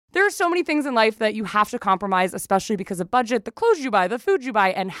are so many things in life that you have to compromise, especially because of budget, the clothes you buy, the food you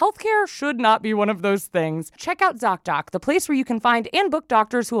buy, and healthcare should not be one of those things. Check out ZocDoc, the place where you can find and book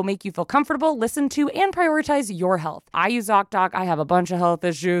doctors who will make you feel comfortable, listen to, and prioritize your health. I use ZocDoc. I have a bunch of health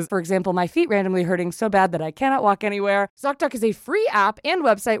issues. For example, my feet randomly hurting so bad that I cannot walk anywhere. ZocDoc is a free app and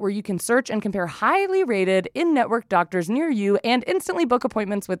website where you can search and compare highly rated in-network doctors near you and instantly book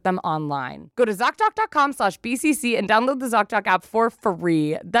appointments with them online. Go to ZocDoc.com/BCC and download the ZocDoc app for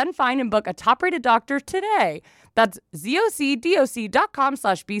free. Then find and book a top-rated doctor today. That's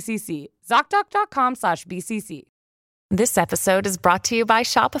ZocDoc.com/BCC. ZocDoc.com/BCC. This episode is brought to you by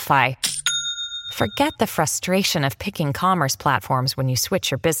Shopify. Forget the frustration of picking commerce platforms when you switch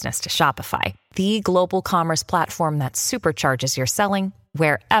your business to Shopify, the global commerce platform that supercharges your selling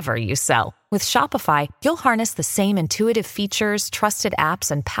wherever you sell. With Shopify, you'll harness the same intuitive features, trusted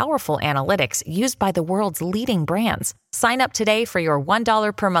apps, and powerful analytics used by the world's leading brands. Sign up today for your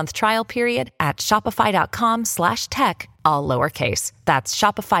 $1 per month trial period at shopify.com/tech, all lowercase. That's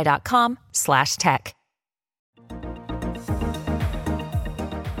shopify.com/tech.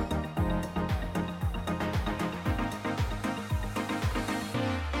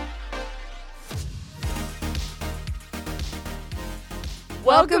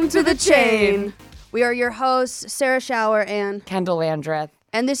 Welcome to The Chain. We are your hosts, Sarah Schauer and Kendall Landreth.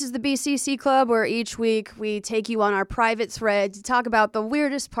 And this is the BCC Club, where each week we take you on our private thread to talk about the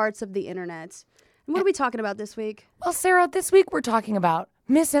weirdest parts of the internet. And what are we talking about this week? Well, Sarah, this week we're talking about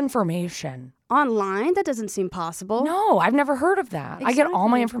misinformation. Online? That doesn't seem possible. No, I've never heard of that. Exactly. I get all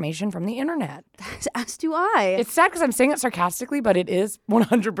my information from the internet. As do I. It's sad because I'm saying it sarcastically, but it is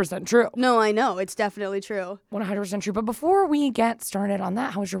 100% true. No, I know. It's definitely true. 100% true. But before we get started on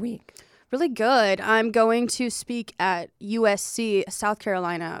that, how was your week? Really good. I'm going to speak at USC, South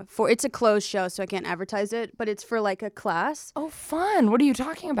Carolina. It's a closed show, so I can't advertise it, but it's for like a class. Oh, fun. What are you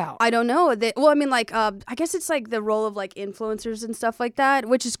talking about? I don't know. I guess it's like the role of like influencers and stuff like that,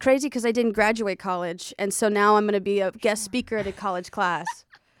 which is crazy because I didn't graduate college. And so now I'm going to be a guest speaker at a college class.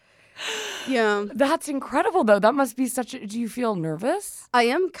 Yeah. That's incredible, though. That must be do you feel nervous? I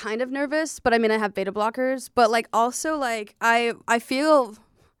am kind of nervous, but I mean, I have beta blockers. But like also like I feel...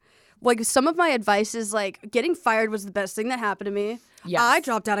 Like, some of my advice is, like, getting fired was the best thing that happened to me. Yes. I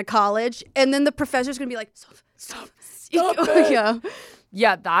dropped out of college, and then the professor's going to be like, stop it. Yeah.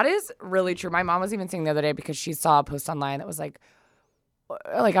 Yeah, that is really true. My mom was even saying the other day because she saw a post online that was like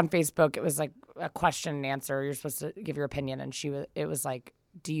on Facebook, it was like a question and answer. You're supposed to give your opinion, and it was like,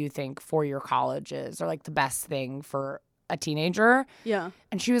 do you think four-year colleges are, like, the best thing for a teenager? Yeah.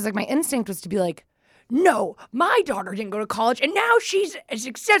 And she was like, my instinct was to be like, no, my daughter didn't go to college, and now she's a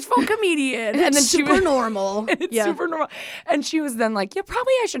successful comedian. And then super normal. It's super normal. And she was then like, yeah,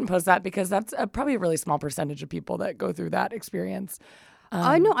 probably I shouldn't post that because that's probably a really small percentage of people that go through that experience.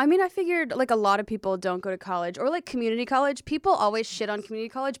 I know. I mean, I figured like a lot of people don't go to college or like community college. People always shit on community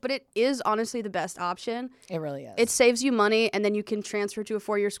college, but it is honestly the best option. It really is. It saves you money, and then you can transfer to a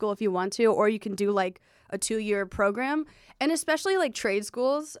 4-year school if you want to, or you can do like a 2-year program. And especially like trade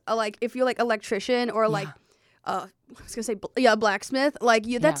schools, like if you're like electrician or like, I was gonna say, blacksmith. Like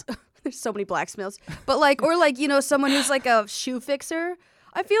that's there's so many blacksmiths, but like or like someone who's like a shoe fixer.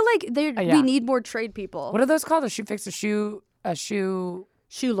 I feel like we need more trade people. What are those called? A shoe fixer, shoe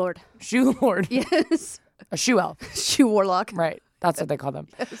lord. Shoe lord. Yes. A shoe elf. Shoe warlock. Right. That's what they call them.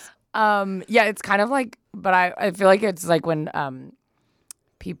 Yes. Yeah, it's kind of like, but I feel like it's like when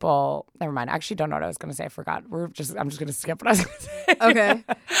people, never mind. I actually don't know what I was going to say. I forgot. I'm just going to skip what I was going to say. Okay.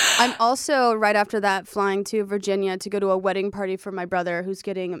 I'm also, right after that, flying to Virginia to go to a wedding party for my brother who's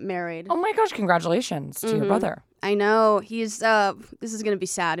getting married. Oh my gosh, congratulations to your brother. I know. He's, this is going to be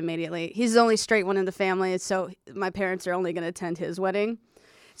sad immediately. He's the only straight one in the family, so my parents are only going to attend his wedding.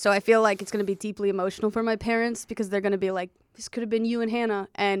 So I feel like it's going to be deeply emotional for my parents because they're going to be like, this could have been you and Hannah.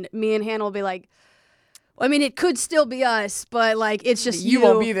 And me and Hannah will be like, I mean, it could still be us, but like it's just you. You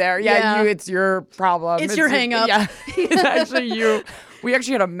won't be there. Yeah. It's your problem. It's your hang up. Yeah, it's actually you. We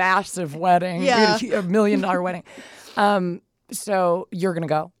actually had a massive wedding. Yeah. We had $1 million wedding. So you're gonna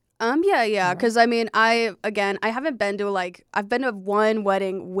go? Yeah. Because I mean, I haven't been to I've been to one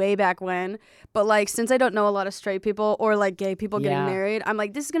wedding way back when, but like since I don't know a lot of straight people or like gay people getting married, I'm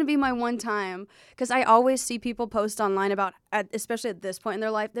like, this is gonna be my one time. Because I always see people post online about, especially at this point in their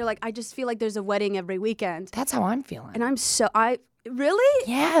life, they're like, I just feel like there's a wedding every weekend. That's how I'm feeling. And really?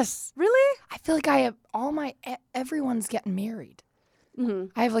 Yes. Really? I feel like I have everyone's getting married. Mm-hmm.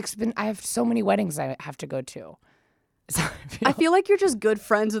 I have so many weddings I have to go to. I feel like you're just good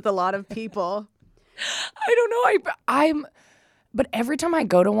friends with a lot of people. I don't know. But every time I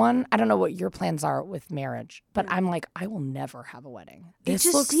go to one, I don't know what your plans are with marriage, but I'm like, I will never have a wedding. This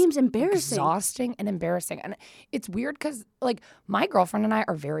just looks seems embarrassing. exhausting and embarrassing. And it's weird because, like, my girlfriend and I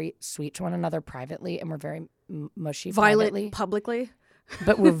are very sweet to one another privately, and we're very mushy Violent privately. publicly.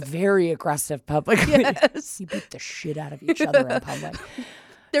 But we're very aggressive publicly. Yes. We beat the shit out of each other in public.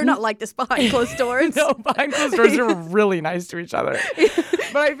 They're not like this behind closed doors. No, behind closed doors, we're really nice to each other.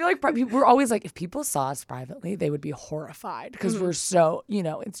 But I feel like we're always like, if people saw us privately, they would be horrified because we're so,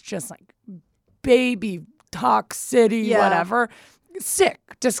 it's just like baby talk city, whatever. Sick,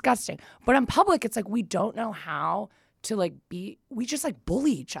 disgusting. But in public, it's like we don't know how to like we just like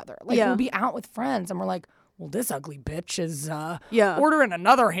bully each other. Like we'll be out with friends and we're like, well, this ugly bitch is ordering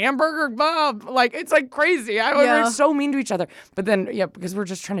another hamburger. Like, it's like crazy. We're so mean to each other. But then, because we're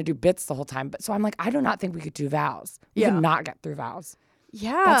just trying to do bits the whole time. But so I'm like, I do not think we could do vows. We could not get through vows.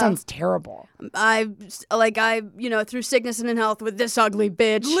 Yeah. That sounds terrible. I through sickness and in health with this ugly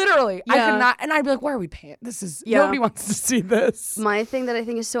bitch. Literally. I could not. And I'd be like, why are we paying? This is, nobody wants to see this. My thing that I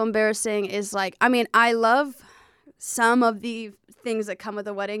think is so embarrassing is like, I mean, I love some of the things that come with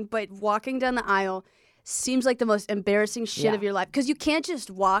a wedding, but walking down the aisle seems like the most embarrassing shit of your life. Because you can't just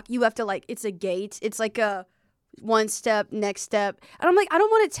walk. You have to, like, it's a gate. It's like a one step, next step. And I'm like, I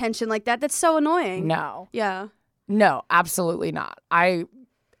don't want attention like that. That's so annoying. No. Yeah. No, absolutely not. And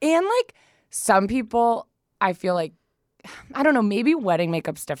like some people, I feel like, I don't know, maybe wedding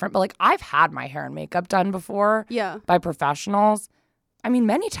makeup's different, but like I've had my hair and makeup done before by professionals. I mean,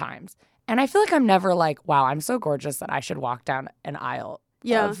 many times. And I feel like I'm never like, wow, I'm so gorgeous that I should walk down an aisle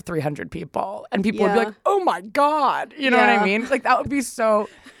of 300 people. And people would be like, oh my God. You know what I mean? Like that would be so,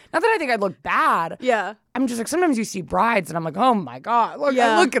 not that I think I'd look bad. Yeah. I'm just like, sometimes you see brides and I'm like, oh my God,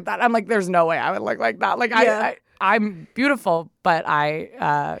 look at that. I'm like, there's no way I would look like that. Like I'm beautiful, but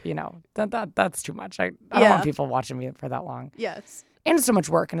that's too much. I don't want people watching me for that long. Yes. And it's so much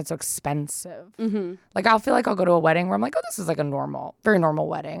work and it's so expensive. Mm-hmm. Like I'll feel like I'll go to a wedding where I'm like, oh, this is like a very normal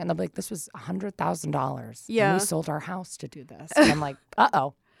wedding. And they'll be like, this was $100,000. Yeah. And we sold our house to do this. And I'm like,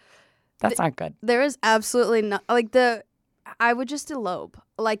 uh-oh, that's not good. There is absolutely not, like I would just elope.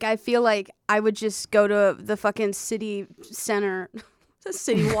 Like I feel like I would just go to the fucking city center. The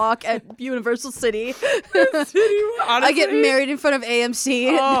city walk at Universal City. I get married in front of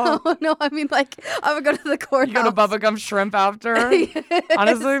AMC. Oh. No, I mean like I would go to the courthouse. You go to Bubba Gum Shrimp after?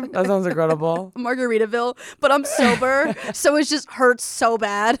 Honestly, that sounds incredible. Margaritaville, but I'm sober, so it just hurts so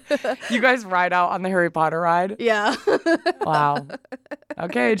bad. You guys ride out on the Harry Potter ride? Yeah. Wow.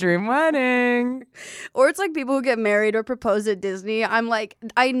 Okay, dream wedding. Or it's like people who get married or propose at Disney. I'm like,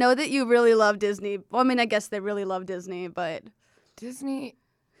 I know that you really love Disney. Well, I mean, I guess they really love Disney, but Disney,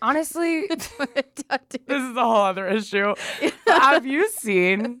 honestly, this is a whole other issue. Have you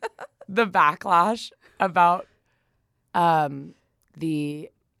seen the backlash about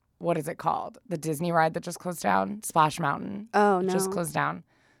the, what is it called? The Disney ride that just closed down? Splash Mountain. Oh, no. Just closed down.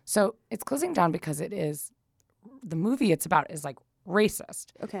 So it's closing down because the movie it's about is like racist.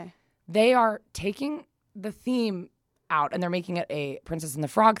 Okay. They are taking the theme out and they're making it a Princess and the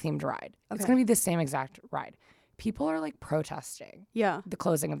Frog themed ride. Okay. It's going to be the same exact ride. People are like protesting the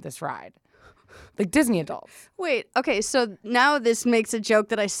closing of this ride. Like Disney adults. Wait, okay, so now this makes a joke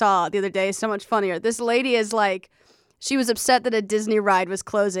that I saw the other day so much funnier. This lady is like, she was upset that a Disney ride was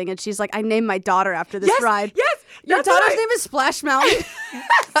closing, and she's like, I named my daughter after this ride. Yes, your daughter's name is Splash Mountain?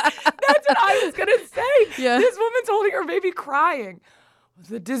 That's what I was going to say. Yeah. This woman's holding her baby crying.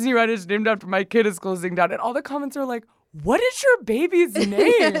 The Disney ride is named after my kid is closing down. And all the comments are like, what is your baby's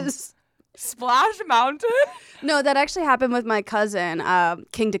name? Yes. Splash Mountain? No, that actually happened with my cousin,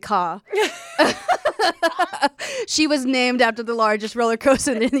 King Dakar. She was named after the largest roller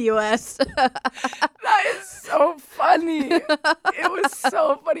coaster in the U.S. That is so funny. It was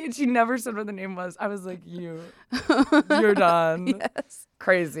so funny. And she never said what the name was. I was like, you're done. Yes.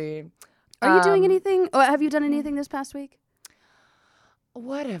 Crazy. Are you doing anything? Or have you done anything this past week?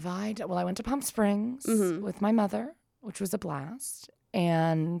 What have I done? Well, I went to Palm Springs with my mother, which was a blast.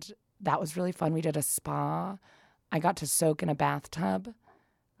 And that was really fun. We did a spa. I got to soak in a bathtub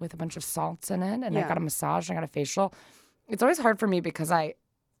with a bunch of salts in it. And I got a massage. I got a facial. It's always hard for me because I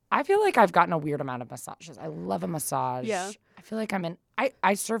feel like I've gotten a weird amount of massages. I love a massage. Yeah. I feel like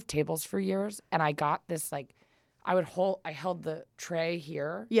I served tables for years. And I got this like, I held the tray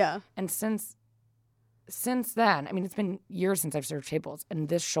here. Yeah. And since then, I mean, it's been years since I've served tables. And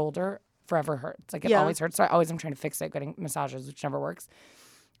this shoulder forever hurts. Like it always hurts. So I always am trying to fix it, getting massages, which never works.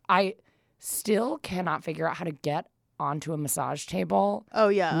 I still cannot figure out how to get onto a massage table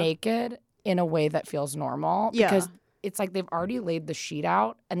naked in a way that feels normal. Yeah. Because it's like they've already laid the sheet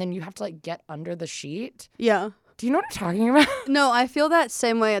out and then you have to like get under the sheet Do you know what I'm talking about? No, I feel that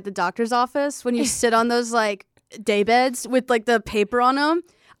same way at the doctor's office when you sit on those like day beds with like the paper on them.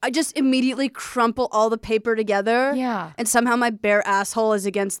 I just immediately crumple all the paper together. Yeah. And somehow my bare asshole is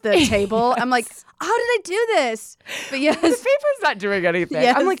against the table. I'm like, how did I do this? But yes. The paper's not doing anything.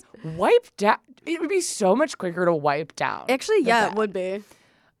 Yes. I'm like, wipe down. It would be so much quicker to wipe down. Actually, yeah, it would be.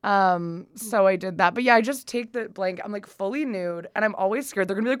 So I did that. But yeah, I just take the blanket. I'm like fully nude and I'm always scared.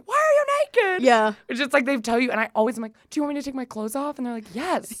 They're going to be like, why are you naked? Yeah. It's just like they tell you. And I always am like, do you want me to take my clothes off? And they're like,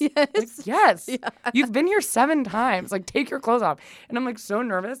 yes. Yes. Like, yes. Yeah. You've been here 7 times. Like, take your clothes off. And I'm like so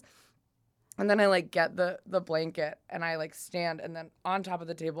nervous. And then I like get the blanket and I like stand and then on top of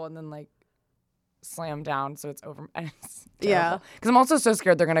the table and then like slam down so it's over. And it's Yeah. Because I'm also so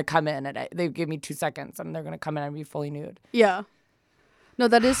scared they're going to come in and they give me 2 seconds and they're going to come in and be fully nude. Yeah. No,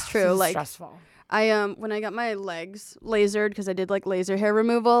 that is true. So like stressful. I when I got my legs lasered because I did like laser hair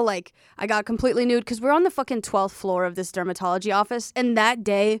removal, like I got completely nude because we're on the fucking 12th floor of this dermatology office, and that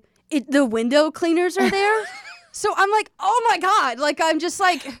day the window cleaners are there. So I'm like, oh my God, like I'm just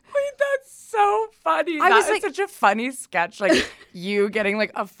like, Wait, that's so funny. That is such a funny sketch. Like you getting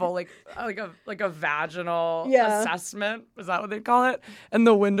like a full like a vaginal assessment. Is that what they call it? And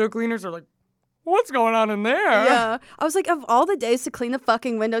the window cleaners are like, what's going on in there? Yeah. I was like, of all the days to clean the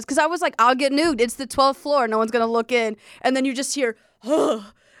fucking windows, because I was like, I'll get nude. It's the 12th floor. No one's going to look in. And then you just hear, the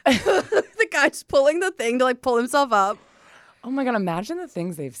guy's pulling the thing to like pull himself up. Oh my God, imagine the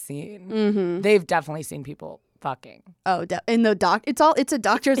things they've seen. Mm-hmm. They've definitely seen people fucking. Oh, in the it's a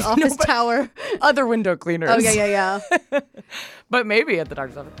doctor's office tower. Other window cleaners. Oh, yeah. But maybe at the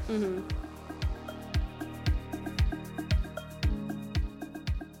doctor's office. Mm-hmm.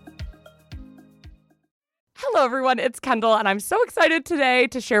 Hello, everyone. It's Kendall, and I'm so excited today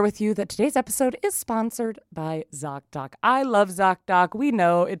to share with you that today's episode is sponsored by ZocDoc. I love ZocDoc. We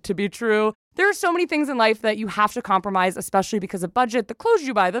know it to be true. There are so many things in life that you have to compromise, especially because of budget, the clothes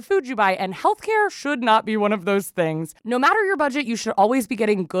you buy, the food you buy, and healthcare should not be one of those things. No matter your budget, you should always be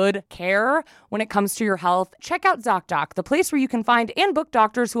getting good care when it comes to your health. Check out ZocDoc, the place where you can find and book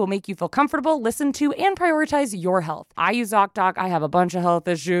doctors who will make you feel comfortable, listen to, and prioritize your health. I use ZocDoc. I have a bunch of health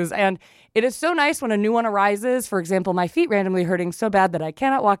issues, and it is so nice when a new one arises. For example, my feet randomly hurting so bad that I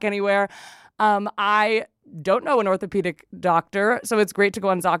cannot walk anywhere. I don't know an orthopedic doctor, so it's great to go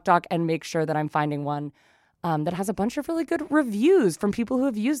on ZocDoc and make sure that I'm finding one that has a bunch of really good reviews from people who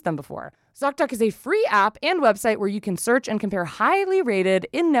have used them before. ZocDoc is a free app and website where you can search and compare highly rated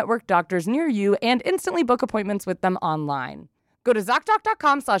in-network doctors near you and instantly book appointments with them online. Go to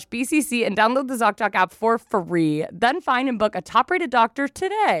ZocDoc.com/BCC and download the ZocDoc app for free. Then find and book a top-rated doctor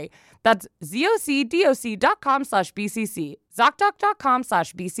today. That's ZocDoc.com/BCC.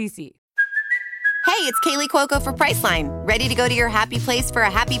 ZocDoc.com/BCC. Hey, it's Kaylee Cuoco for Priceline. Ready to go to your happy place for a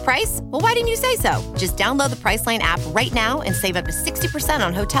happy price? Well, why didn't you say so? Just download the Priceline app right now and save up to 60%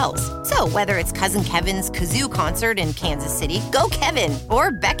 on hotels. So whether it's Cousin Kevin's Kazoo Concert in Kansas City, go Kevin, or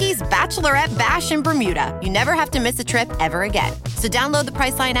Becky's Bachelorette Bash in Bermuda, you never have to miss a trip ever again. So download the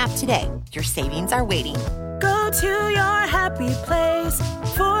Priceline app today. Your savings are waiting. Go to your happy place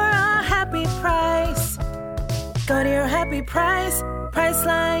for a happy price. Go to your happy price,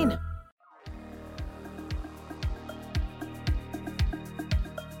 Priceline.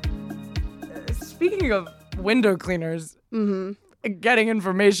 Speaking of window cleaners, getting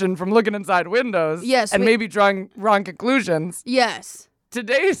information from looking inside windows, and maybe drawing wrong conclusions. Yes.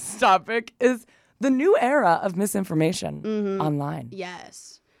 Today's topic is the new era of misinformation online.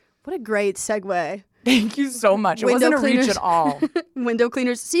 Yes. What a great segue. Thank you so much. It wasn't a reach at all. Window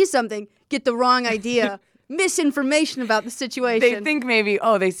cleaners see something, get the wrong idea. Misinformation about the situation. They think maybe,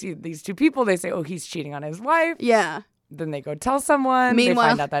 they see these two people. They say, he's cheating on his wife. Yeah. Then they go tell someone. Meanwhile, they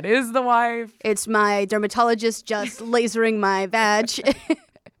find out that is the wife. It's my dermatologist just lasering my vag.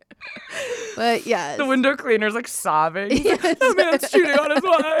 But yeah. The window cleaner's like sobbing. He's like, the man's cheating on his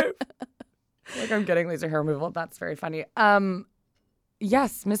wife. Like, I'm getting laser hair removal. That's very funny.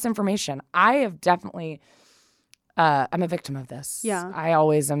 Yes, misinformation. I have definitely, I'm a victim of this. Yeah. I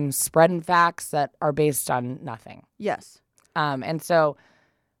always am spreading facts that are based on nothing. Yes. And so,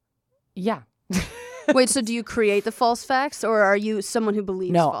 yeah. Wait, so do you create the false facts, or are you someone who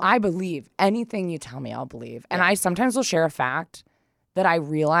believes No, false? I believe. Anything you tell me, I'll believe. And I sometimes will share a fact that I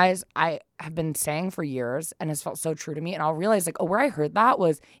realize I have been saying for years and has felt so true to me. And I'll realize, like, where I heard that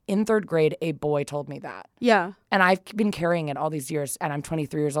was in 3rd grade, a boy told me that. Yeah. And I've been carrying it all these years, and I'm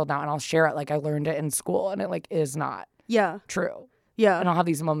 23 years old now, and I'll share it like I learned it in school, and it, like, is not true. Yeah. And I'll have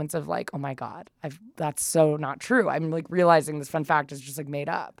these moments of like, oh my God, that's so not true. I'm like realizing this fun fact is just like made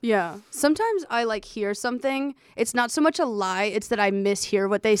up. Yeah. Sometimes I like hear something. It's not so much a lie. It's that I mishear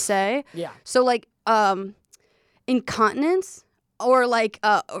what they say. Yeah. So like, incontinence or like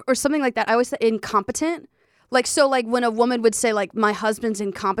or something like that. I always say incompetent. Like, so like when a woman would say like my husband's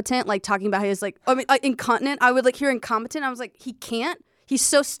incompetent, like talking about his like, I mean, incontinent, I would like hear incompetent. I was like, he can't. He's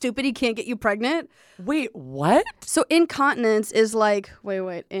so stupid he can't get you pregnant. Wait, what? So incontinence is like,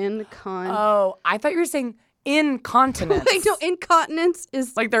 wait, Oh, I thought you were saying incontinence. Wait, no, incontinence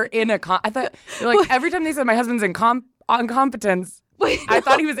is like they're in a I thought like every time they said my husband's incompetence, wait, no. I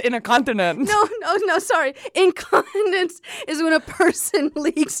thought he was in a continent. No, sorry. Incontinence is when a person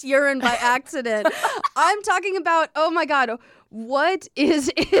leaks urine by accident. I'm talking about, oh my God, what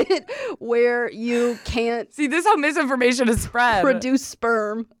is it where you can't See, this is how misinformation is spread. produce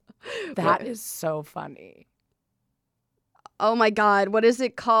sperm? That is so funny. Oh my God, what is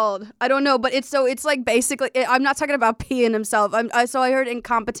it called? I don't know, but it's like basically, I'm not talking about peeing himself. So I heard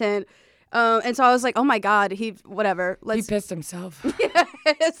incompetent. And so I was like, oh my God, whatever. He pissed himself.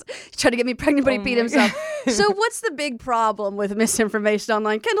 Yes. He tried to get me pregnant, but he peed himself. So what's the big problem with misinformation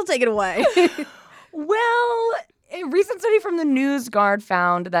online? Kendall, take it away. Well, a recent study from the NewsGuard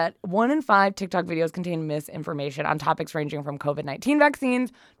found that 1 in 5 TikTok videos contain misinformation on topics ranging from COVID-19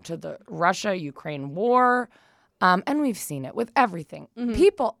 vaccines to the Russia-Ukraine war. And we've seen it with everything. Mm-hmm.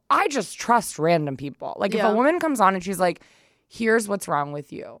 People, I just trust random people. Like if a woman comes on and she's like, here's what's wrong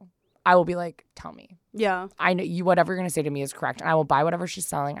with you, I will be like, tell me. Yeah. I know you, whatever you're going to say to me is correct. And I will buy whatever she's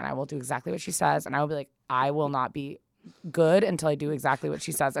selling and I will do exactly what she says. And I will be like, I will not be good until I do exactly what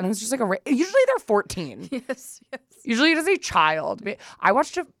she says. And it's just like usually they're 14. Yes. Usually it is a child. I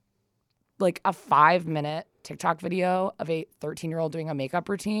watched a 5-minute TikTok video of a 13-year-old doing a makeup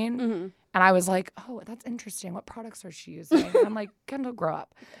routine. Mm-hmm. And I was like, oh, that's interesting. What products is she using? And I'm like, Kendall, grow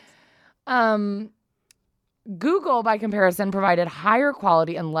up. Google, by comparison, provided higher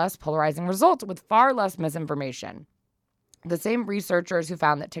quality and less polarizing results with far less misinformation. The same researchers who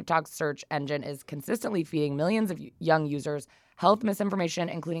found that TikTok's search engine is consistently feeding millions of young users health misinformation,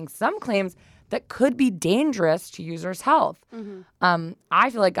 including some claims that could be dangerous to users' health. Mm-hmm. I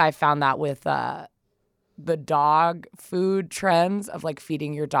feel like I found that with the dog food trends of like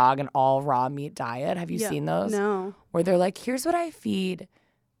feeding your dog an all raw meat diet. Have you seen those? No. Where they're like, here's what I feed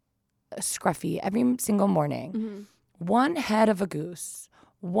Scruffy every single morning. Mm-hmm. 1 head of a goose,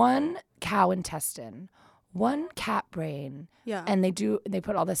 1 cow intestine, 1 cat brain. Yeah. And they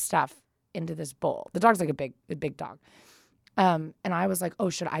put all this stuff into this bowl. The dog's like a big dog. And I was like, oh,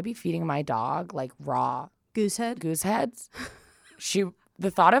 should I be feeding my dog like raw goose heads?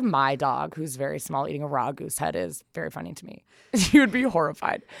 The thought of my dog, who's very small, eating a raw goose head is very funny to me. She would be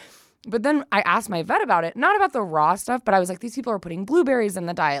horrified. But then I asked my vet about it, not about the raw stuff, but I was like, these people are putting blueberries in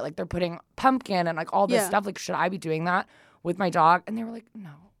the diet. Like they're putting pumpkin and like all this stuff. Like, should I be doing that with my dog? And they were like,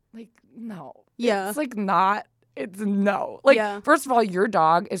 no. Yeah. It's like not, it's no. Like, first of all, your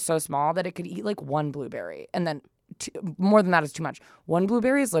dog is so small that it could eat like 1 blueberry. And then more than that is too much. 1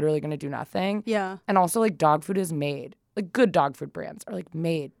 blueberry is literally going to do nothing. Yeah. And also like dog food is made. Like good dog food brands are like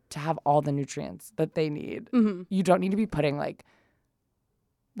made to have all the nutrients that they need. Mm-hmm. You don't need to be putting like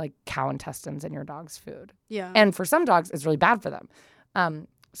cow intestines in your dog's food. Yeah. And for some dogs, it's really bad for them.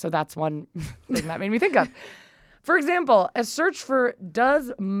 So that's one thing that made me think of. For example, a search for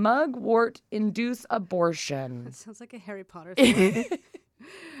does mugwort induce abortion? That sounds like a Harry Potter thing.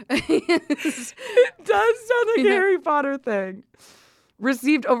 It does sound like a Harry Potter thing.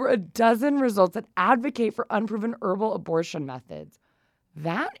 Received over a dozen results that advocate for unproven herbal abortion methods.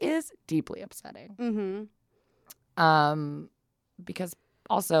 That is deeply upsetting. Mm-hmm. Because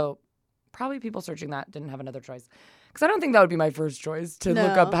also, probably people searching that didn't have another choice. Because I don't think that would be my first choice to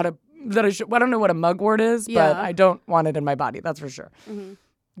look up how to. I don't know what a mugwort is, but I don't want it in my body. That's for sure. Mm-hmm.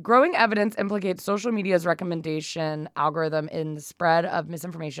 Growing evidence implicates social media's recommendation algorithm in the spread of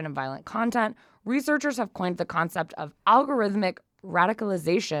misinformation and violent content. Researchers have coined the concept of algorithmic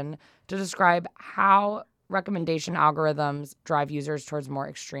radicalization to describe how recommendation algorithms drive users towards more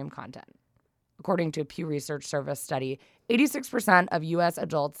extreme content. According to a Pew Research Service study, 86% of U.S.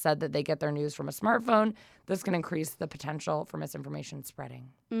 adults said that they get their news from a smartphone. This can increase the potential for misinformation spreading.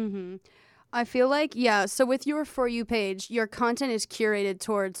 Mm-hmm. I feel like, so with your For You page, your content is curated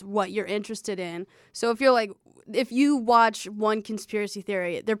towards what you're interested in. So if you watch one conspiracy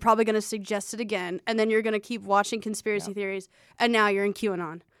theory, they're probably going to suggest it again, and then you're going to keep watching conspiracy theories, and now you're in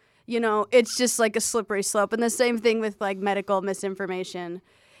QAnon. You know, it's just like a slippery slope. And the same thing with like medical misinformation.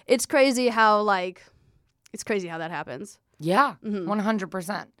 It's crazy how that happens. Yeah,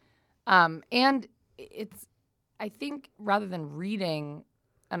 100%. And I think rather than reading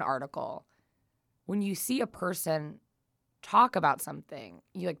an article, when you see a person talk about something,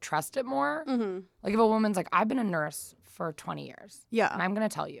 you like trust it more. Mm-hmm. Like if a woman's like, I've been a nurse for 20 years. Yeah. And I'm going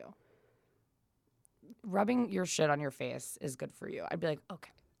to tell you, rubbing your shit on your face is good for you. I'd be like,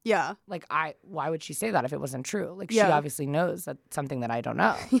 okay. Yeah. Like, why would she say that if it wasn't true? Like, she Yeah. obviously knows that's something that I don't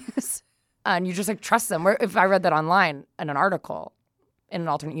know. Yes. And you just, like, trust them. Where if I read that online in an article, in an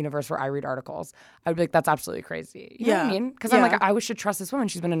alternate universe where I read articles, I would be like, that's absolutely crazy. You know what I mean? Because I'm like, I should trust this woman.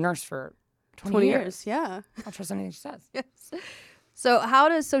 She's been a nurse for 20 years. Yeah. I'll trust anything she says. Yes. So how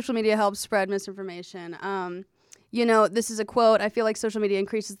does social media help spread misinformation? This is a quote. I feel like social media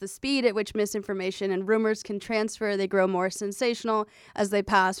increases the speed at which misinformation and rumors can transfer. They grow more sensational as they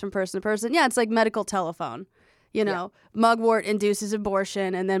pass from person to person. Yeah, it's like medical telephone. Mugwort induces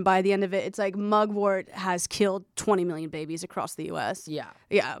abortion, and then by the end of it, it's like mugwort has killed 20 million babies across the U.S. Yeah.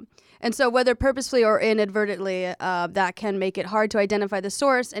 Yeah. And so whether purposefully or inadvertently, that can make it hard to identify the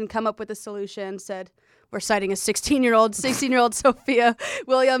source and come up with a solution, we're citing a 16-year-old Sophia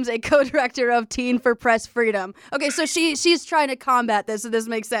Williams, a co-director of Teen for Press Freedom. Okay, so she's trying to combat this, so this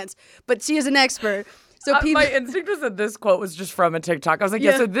makes sense. But she is an expert. So my instinct was that this quote was just from a TikTok. I was like,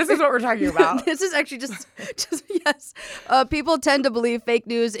 yeah, so this is what we're talking about. This is actually just yes. People tend to believe fake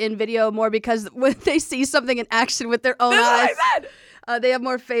news in video more because when they see something in action with their own eyes. That's what I said. They have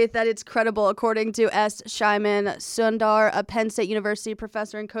more faith that it's credible, according to S. Shyman Sundar, a Penn State University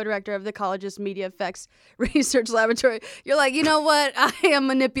professor and co-director of the college's Media Effects Research Laboratory. You're like, you know what? I am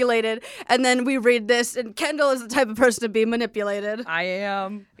manipulated. And then we read this, and Kendall is the type of person to be manipulated. I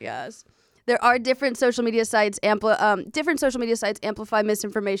am. Yes. There are different social media sites amplify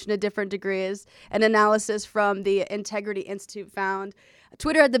misinformation to different degrees. An analysis from the Integrity Institute found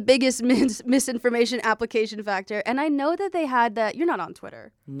Twitter had the biggest misinformation application factor. And I know that they had that. You're not on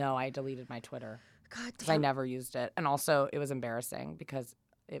Twitter. No, I deleted my Twitter. God damn. I never used it. And also, it was embarrassing because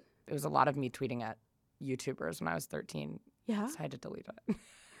it was a lot of me tweeting at YouTubers when I was 13. Yeah. So I had to delete it.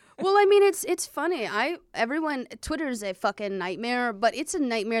 Well, I mean, it's funny. Twitter is a fucking nightmare, but it's a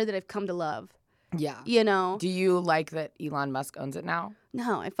nightmare that I've come to love. Yeah. Do you like that Elon Musk owns it now?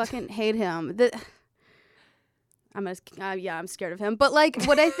 No, I fucking hate him. I'm scared of him. But like,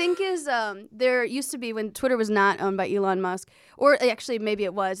 what I think is, there used to be when Twitter was not owned by Elon Musk, or actually maybe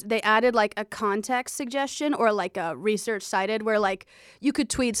it was, they added like a context suggestion or like a research cited where like you could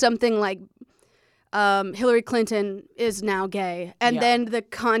tweet something like, Hillary Clinton is now gay. And then the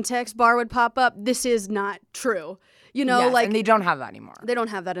context bar would pop up. This is not true. Yes, and they don't have that anymore. They don't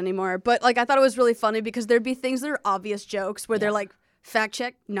have that anymore. But like, I thought it was really funny because there'd be things that are obvious jokes where they're like, fact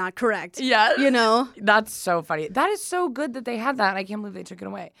check, not correct. Yeah. That's so funny. That is so good that they had that. And I can't believe they took it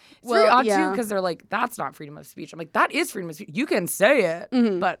away. It's very odd too because they're like, that's not freedom of speech. I'm like, that is freedom of speech. You can say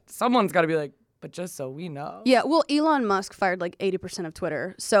it, but someone's got to be like, but just so we know. Yeah, well, Elon Musk fired like 80% of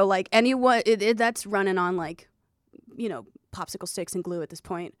Twitter. So like anyone, that's running on like, popsicle sticks and glue at this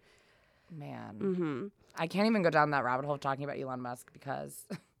point. Man. Mm-hmm. I can't even go down that rabbit hole of talking about Elon Musk because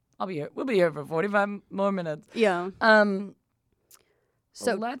we'll be here for 45 more minutes. Yeah.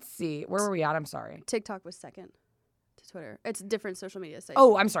 So let's see. Where were we at? I'm sorry. TikTok was second to Twitter. It's a different social media site.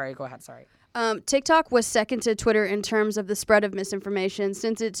 Oh, I'm sorry. Go ahead. Sorry. TikTok was second to Twitter in terms of the spread of misinformation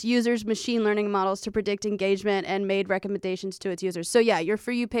since its users machine learning models to predict engagement and made recommendations to its users. So yeah, your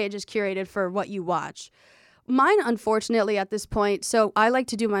For You page is curated for what you watch. Mine, unfortunately, at this point, so I like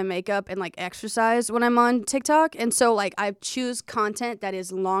to do my makeup and like exercise when I'm on TikTok. And so like I choose content that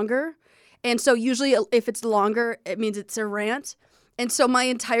is longer. And so usually if it's longer, it means it's a rant. And so my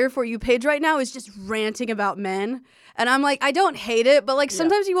entire For You page right now is just ranting about men. And I'm like, I don't hate it, but like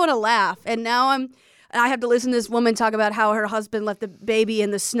sometimes you want to laugh. And now I have to listen to this woman talk about how her husband left the baby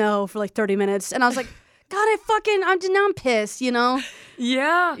in the snow for like 30 minutes. And I was like, God, I'm pissed, Yeah.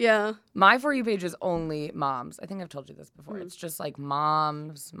 Yeah. My For You page is only moms. I think I've told you this before. It's just like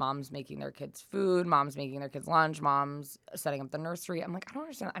moms making their kids food, moms making their kids lunch, moms setting up the nursery. I'm like, I don't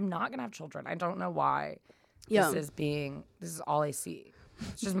understand. I'm not going to have children. I don't know why this is all I see.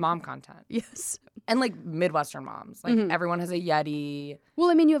 It's just mom content. Yes. And like Midwestern moms. Like everyone has a Yeti. Well,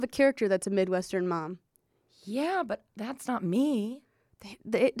 I mean, you have a character that's a Midwestern mom. Yeah, but that's not me.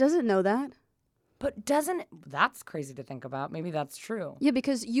 It doesn't know that. But that's crazy to think about. Maybe that's true. Yeah,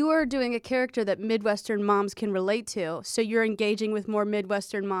 because you are doing a character that Midwestern moms can relate to. So you're engaging with more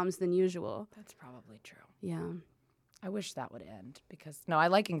Midwestern moms than usual. That's probably true. Yeah. I wish that would end because, no, I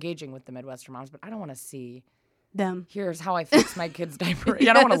like engaging with the Midwestern moms, but I don't want to see them. Here's how I fix my kid's diaper.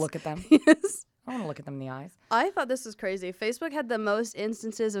 Yeah, I don't want to look at them. Yes. I want to look at them in the eyes. I thought this was crazy. Facebook had the most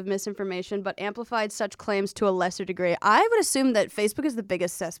instances of misinformation, but amplified such claims to a lesser degree. I would assume that Facebook is the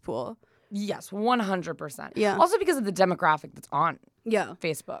biggest cesspool. Yes, 100%. Yeah. Also because of the demographic that's on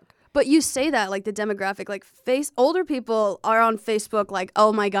Facebook. But you say that, like, the demographic, like, older people are on Facebook like,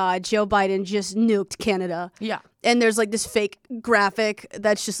 oh, my God, Joe Biden just nuked Canada. Yeah. And there's like this fake graphic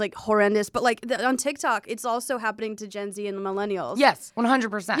that's just like horrendous. But like on TikTok, it's also happening to Gen Z and the millennials. Yes,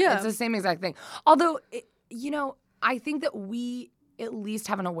 100%. Yeah. It's the same exact thing. Although, I think that we at least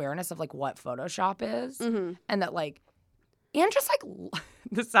have an awareness of like what Photoshop is, and that like, and just like,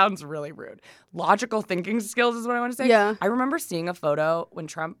 this sounds really rude. Logical thinking skills is what I want to say. Yeah. I remember seeing a photo when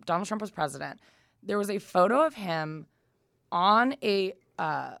Donald Trump was president. There was a photo of him on a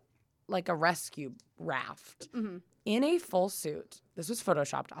like a rescue raft in a full suit. This was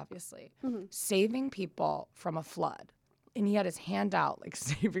photoshopped, obviously, saving people from a flood. And he had his hand out, like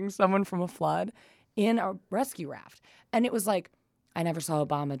saving someone from a flood in a rescue raft. And it was like, I never saw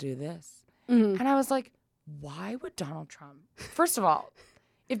Obama do this. And I was like, why would Donald Trump? First of all,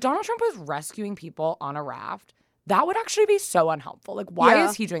 if Donald Trump was rescuing people on a raft, that would actually be so unhelpful. Like, why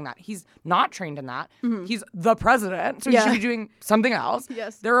is he doing that? He's not trained in that. He's the president, so he should be doing something else.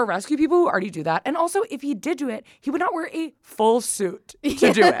 Yes. There are rescue people who already do that. And also, if he did do it, he would not wear a full suit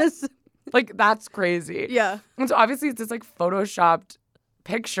to do it. Like, that's crazy. Yeah. And so, obviously, it's this, like, photoshopped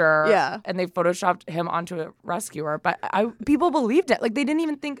picture. Yeah. And they photoshopped him onto a rescuer. But people believed it. Like, they didn't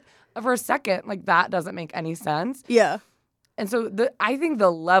even think for a second, like, that doesn't make any sense. Yeah. And so, I think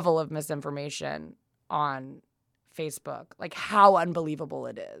the level of misinformation on Facebook, like how unbelievable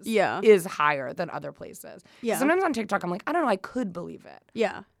it is, is higher than other places. Yeah. Sometimes on TikTok, I'm like, I don't know, I could believe it.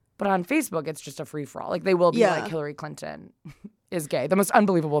 Yeah. But on Facebook, it's just a free-for-all. Like, they will be like, Hillary Clinton is gay. The most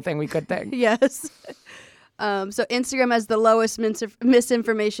unbelievable thing we could think. Yes. So Instagram has the lowest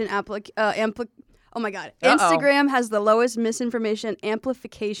misinformation oh my God. Instagram has the lowest misinformation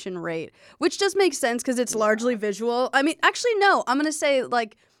amplification rate, which does make sense because it's largely visual. I mean, actually, no. I'm going to say,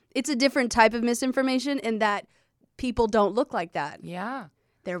 like, it's a different type of misinformation in that people don't look like that. Yeah.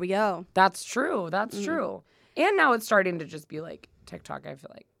 There we go. That's true. That's true. And now it's starting to just be like TikTok, I feel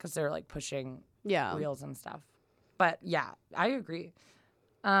like, because they're like pushing reels and stuff. But yeah, I agree.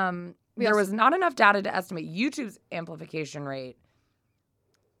 There was not enough data to estimate YouTube's amplification rate,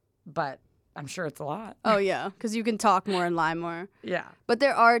 but I'm sure it's a lot. Oh, yeah, because you can talk more and lie more. Yeah. But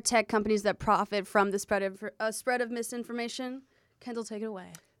there are tech companies that profit from the spread of misinformation. Kendall, take it away.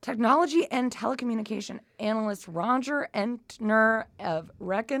 Technology and telecommunication analyst Roger Entner of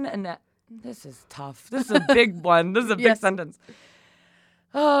Reckon and this is tough. This is a big one. This is a big sentence.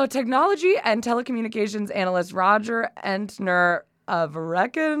 Oh, technology and telecommunications analyst Roger Entner of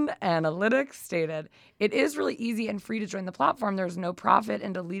Reckon Analytics stated, "It is really easy and free to join the platform. There's no profit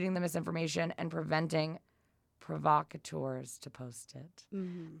in deleting the misinformation and preventing provocateurs to post it."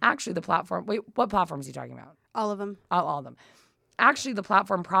 Actually, the platform. Wait, what platform is he talking about? All of them. All of them. Actually, the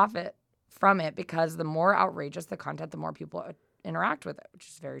platform profit from it because the more outrageous the content, the more people interact with it, which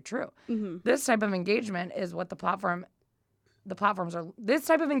is very true. This type of engagement is what the platforms are. This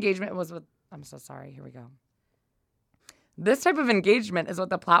type of engagement was what. I'm so sorry. Here we go. This type of engagement is what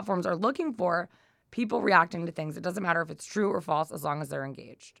the platforms are looking for. People reacting to things. It doesn't matter if it's true or false as long as they're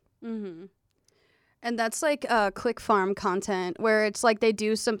engaged. And that's like click farm content where it's like they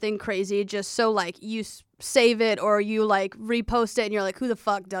do something crazy just so like you save it or you like repost it and you're like, who the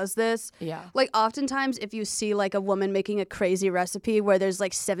fuck does this? Yeah. Like oftentimes if you see like a woman making a crazy recipe where there's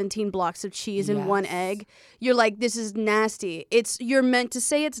like 17 blocks of cheese and one egg, you're like, this is nasty. You're meant to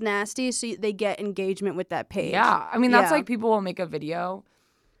say it's nasty so they get engagement with that page. Yeah. I mean, that's like people will make a video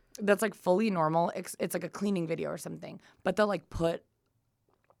that's like fully normal. It's like a cleaning video or something, but they'll like put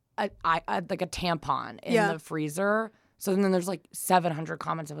like a tampon in the freezer. So then there's like 700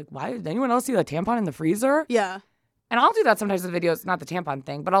 comments of like, why did anyone else see the tampon in the freezer? Yeah. And I'll do that sometimes with videos, not the tampon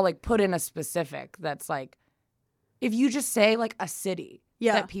thing, but I'll like put in a specific that's like, if you just say like a city,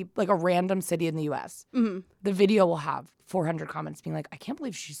 like a random city in the US, the video will have 400 comments being like, I can't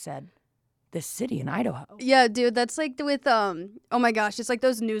believe she said this city in Idaho. Yeah, dude, that's like with, oh my gosh, it's like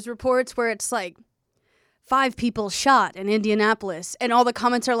those news reports where it's like, 5 people shot in Indianapolis, and all the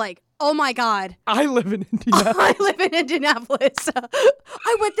comments are like, oh my God. I live in Indianapolis. I live in Indianapolis.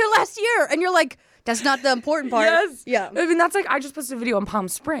 I went there last year. And you're like, that's not the important part. Yes. Yeah. I mean, that's like, I just posted a video on Palm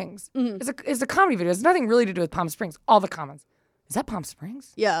Springs. It's a comedy video. It's nothing really to do with Palm Springs. All the comments. Is that Palm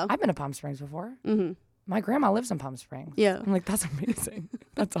Springs? Yeah. I've been to Palm Springs before. My grandma lives in Palm Springs. Yeah. I'm like, that's amazing.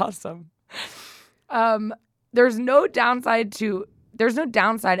 That's awesome. There's no downside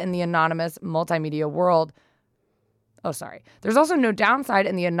in the anonymous multimedia world. Oh, sorry. There's also no downside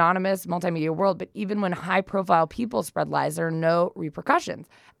in the anonymous multimedia world, but even when high-profile people spread lies, there are no repercussions.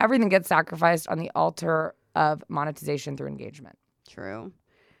 Everything gets sacrificed on the altar of monetization through engagement. True.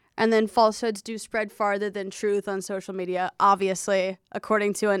 And then falsehoods do spread farther than truth on social media, obviously,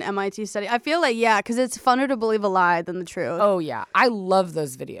 according to an MIT study. I feel like, yeah, because it's funner to believe a lie than the truth. Oh, yeah. I love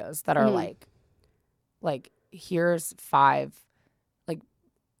those videos that are like here's 5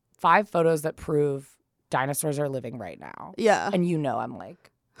 photos that prove dinosaurs are living right now. Yeah. And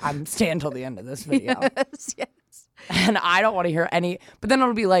I'm staying until the end of this video. Yes. And I don't want to hear any, but then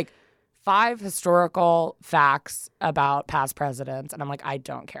it'll be like 5 historical facts about past presidents. And I'm like, I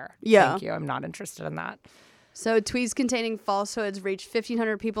don't care. Yeah. Thank you. I'm not interested in that. So tweets containing falsehoods reached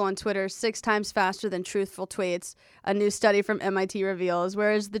 1,500 people on Twitter 6 times faster than truthful tweets, a new study from MIT reveals,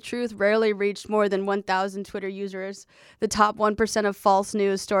 whereas the truth rarely reached more than 1,000 Twitter users. The top 1% of false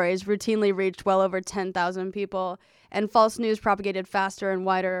news stories routinely reached well over 10,000 people, and false news propagated faster and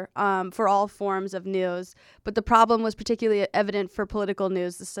wider for all forms of news. But the problem was particularly evident for political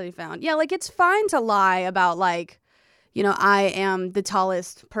news, the study found. Yeah, like, it's fine to lie about, like, you know, I am the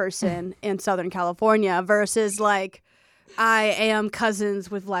tallest person in Southern California versus, like, I am cousins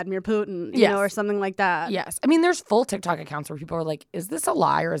with Vladimir Putin, you know, or something like that. Yes. I mean, there's full TikTok accounts where people are like, is this a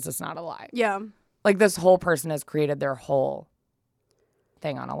lie or is this not a lie? Yeah. Like, this whole person has created their whole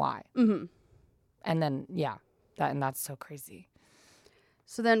thing on a lie. Mm-hmm. And then, and that's so crazy.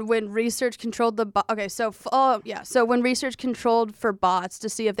 So then when research controlled so when research controlled for bots to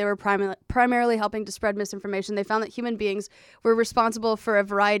see if they were primarily helping to spread misinformation, they found that human beings were responsible for a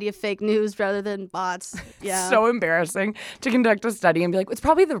variety of fake news rather than bots. Yeah. So embarrassing to conduct a study and be like, it's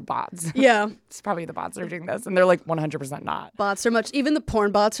probably the bots. Yeah. It's probably the bots that are doing this. And they're like 100% not. Bots are even the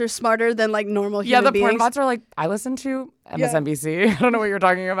porn bots are smarter than like normal human beings. Yeah, the porn bots are like, I listen to MSNBC. I don't know what you're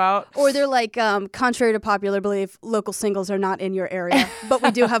talking about. Or they're like, contrary to popular belief, local singles are not in your area, but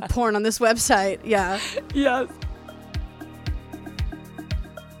we do have porn on this website. Yeah. Yes.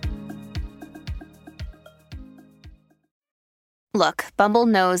 Look, Bumble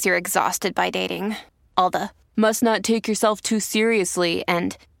knows you're exhausted by dating. All the must not take yourself too seriously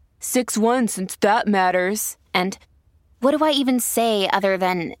and 6'1" since that matters. And What do I even say other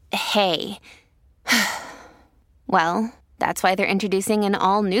than, hey? Well, that's why they're introducing an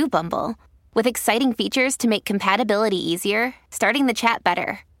all-new Bumble, with exciting features to make compatibility easier, starting the chat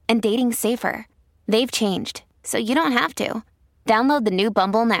better, and dating safer. They've changed, so you don't have to. Download the new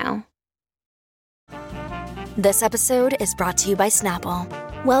Bumble now. This episode is brought to you by Snapple.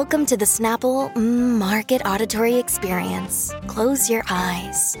 Welcome to the Snapple Market Auditory Experience. Close your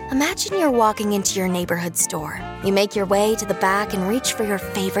eyes. Imagine you're walking into your neighborhood store. You make your way to the back and reach for your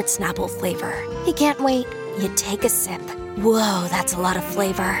favorite Snapple flavor. You can't wait. You take a sip. Whoa, that's a lot of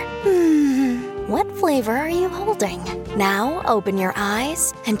flavor. What flavor are you holding? Now open your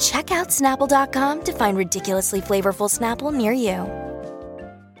eyes and check out Snapple.com to find ridiculously flavorful Snapple near you.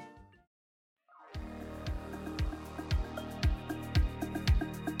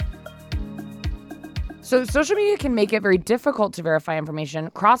 So social media can make it very difficult to verify information.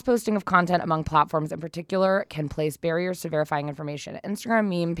 Cross-posting of content among platforms in particular can place barriers to verifying information. Instagram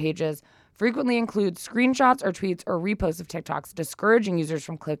meme pages frequently include screenshots or tweets or reposts of TikToks, discouraging users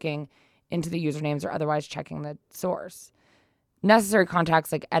from clicking into the usernames or otherwise checking the source. Necessary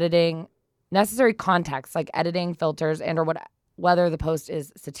context like editing, filters, and or whether the post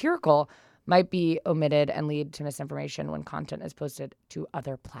is satirical might be omitted and lead to misinformation when content is posted to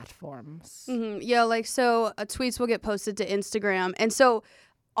other platforms. Mm-hmm. Yeah, like so tweets will get posted to Instagram. And so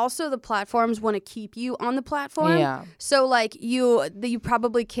also the platforms want to keep you on the platform. Yeah. So like you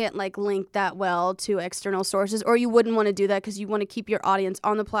probably can't like link that well to external sources, or you wouldn't want to do that because you want to keep your audience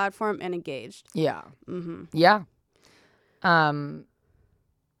on the platform and engaged. Yeah. Mm-hmm. Yeah.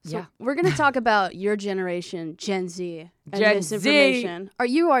 So we're going to talk about your generation, Gen Z, and Gen misinformation.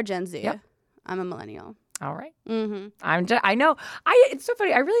 You are Gen Z. Yep. I'm a millennial. All right. Mm-hmm. I know. It's so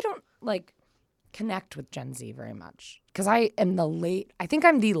funny. I really don't like connect with Gen Z very much because I think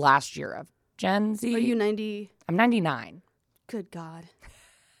I'm the last year of Gen Z. Are you 90? I'm 99. Good God.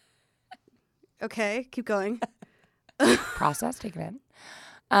 Okay, keep going. Process, take it in.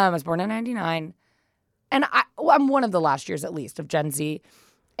 I was born in 99. And I'm one of the last years at least of Gen Z.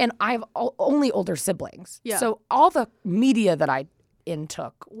 And I have only older siblings. Yeah. So all the media that I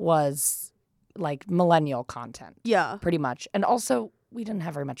intook was like millennial content. Yeah. Pretty much. And also, we didn't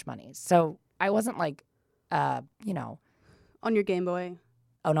have very much money. So I wasn't like, On your Game Boy.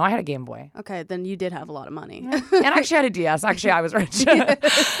 Oh, no, I had a Game Boy. Okay, then you did have a lot of money. And I actually had a DS. Actually, I was rich.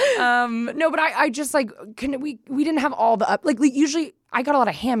 No, but I just like, we didn't have all the, usually I got a lot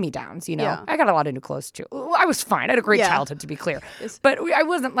of hand-me-downs, you know? Yeah. I got a lot of new clothes, too. I was fine. I had a great childhood, to be clear. But I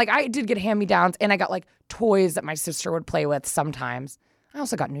wasn't, I did get hand-me-downs, and I got, toys that my sister would play with sometimes. I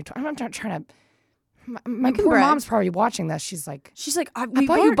also got new toys. I'm not trying to... My poor mom's probably watching this. She's like, I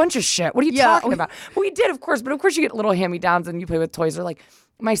bought you a bunch of shit. What are you talking about? Well, we did, of course. But of course, you get little hand-me-downs and you play with toys. Or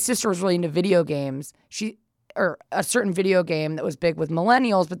my sister was really into video games. or a certain video game that was big with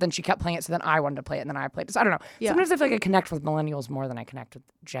millennials, but then she kept playing it, so then I wanted to play it, and then I played it. So I don't know. Yeah. Sometimes I feel like I connect with millennials more than I connect with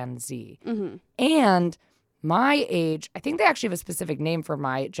Gen Z. Mm-hmm. And my age, I think they actually have a specific name for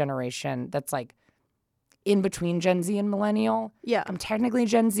my generation that's like in between Gen Z and millennial. Yeah. I'm technically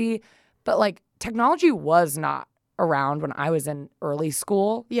Gen Z, but like technology was not around when I was in early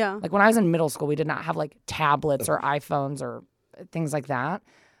school. Yeah. Like when I was in middle school, we did not have like tablets or iPhones or things like that.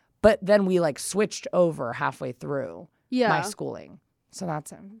 But then we like switched over halfway through my schooling. So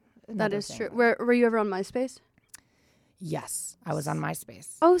that's That is thing. true. Were you ever on MySpace? Yes, I was on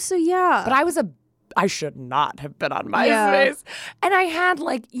MySpace. Oh, so yeah. But I should not have been on MySpace. Yeah. And I had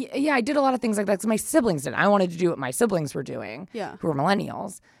like, I did a lot of things like that because my siblings did. I wanted to do what my siblings were doing, who were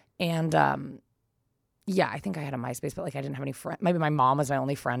millennials. And I think I had a MySpace, but like I didn't have any friends. Maybe my mom was my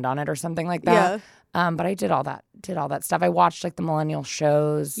only friend on it or something like that. Yeah. But I did all that stuff. I watched like the millennial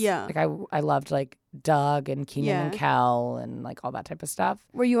shows. Yeah. Like I loved like Doug and Keenan and Kel and like all that type of stuff.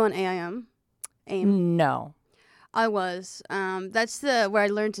 Were you on AIM? No. I was. That's where I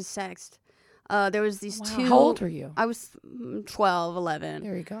learned to sext. There was these two. How old were you? I was 12, 11.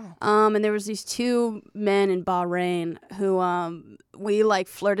 There you go. And there was these two men in Bahrain who we like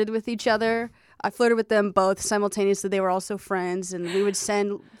flirted with each other. I flirted with them both simultaneously. They were also friends, and we would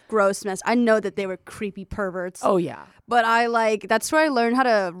send gross mess. I know that they were creepy perverts. Oh yeah. But that's where I learned how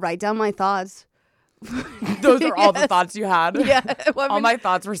to write down my thoughts. Those are all the thoughts you had? Yeah. Well, all my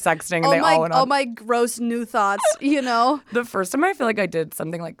thoughts were sexting, and they all went on. All my gross new thoughts, you know? The first time I feel like I did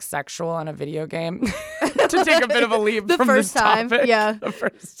something like sexual on a video game, to take a bit of a leap from first this time, topic. yeah. The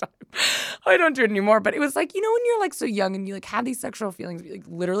first time. I don't do it anymore, but it was like, you know, when you're like so young and you like have these sexual feelings, but you like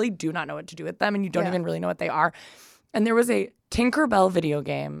literally do not know what to do with them, and you don't even really know what they are. And there was a Tinkerbell video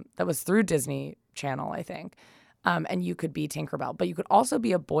game that was through Disney Channel, I think. And you could be Tinkerbell, but you could also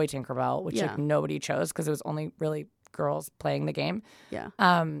be a boy Tinkerbell, which like nobody chose because it was only really girls playing the game. Yeah.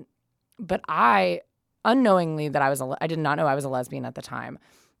 But I, unknowingly that I did not know I was a lesbian at the time,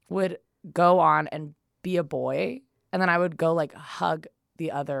 would go on and be a boy, and then I would go like hug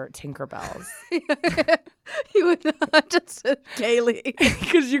the other Tinkerbells. You would not just gaily.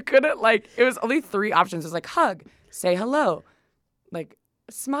 Because you couldn't like, it was only 3 options. It was like hug, say hello, like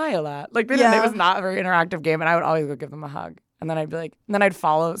smile at. Like it was not a very interactive game, and I would always go give them a hug. And then I'd be like, and then I'd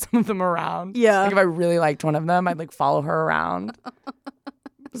follow some of them around. Yeah. Like if I really liked one of them, I'd like follow her around.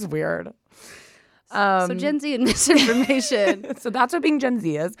 It was weird. So Gen Z and misinformation. So that's what being Gen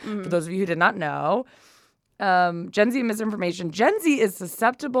Z is. For those of you who did not know. Gen Z and misinformation. Gen Z is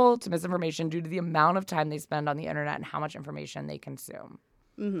susceptible to misinformation due to the amount of time they spend on the internet and how much information they consume.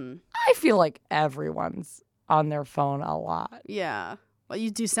 Mm-hmm. I feel like everyone's on their phone a lot. Yeah. Well, you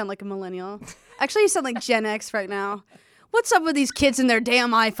do sound like a millennial. Actually, you sound like Gen X right now. What's up with these kids and their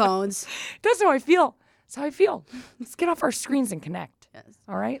damn iPhones? That's how I feel. That's how I feel. Let's get off our screens and connect. Yes.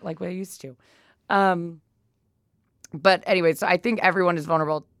 All right? Like we used to. But anyway, so I think everyone is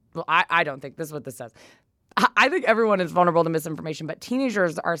vulnerable. Well, I don't think. This is what this says. I think everyone is vulnerable to misinformation, but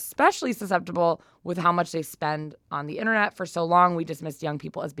teenagers are especially susceptible with how much they spend on the internet. For so long, we dismissed young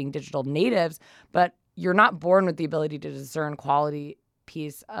people as being digital natives, but you're not born with the ability to discern quality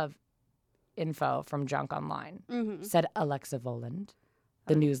piece of info from junk online, said Alexa Voland,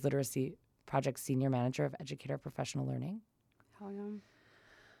 the News Literacy Project Senior Manager of Educator Professional Learning. How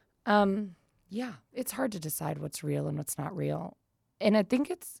young? Yeah, it's hard to decide what's real and what's not real. And I think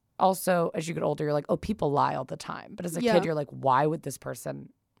it's also, as you get older, you're like, oh, people lie all the time. But as a kid, you're like, why would this person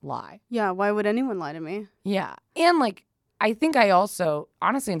lie? Yeah, why would anyone lie to me? Yeah. And like, I think I also,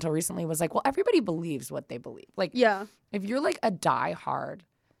 honestly, until recently was like, well, everybody believes what they believe. Like, if you're like a diehard,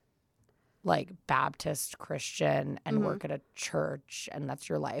 like Baptist Christian and work at a church and that's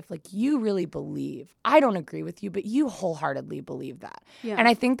your life, like you really believe. I don't agree with you, but you wholeheartedly believe that. Yeah. And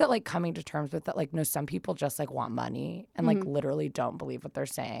I think that like coming to terms with that, like, no, some people just like want money and like literally don't believe what they're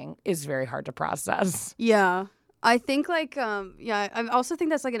saying is very hard to process. Yeah. I think like, I also think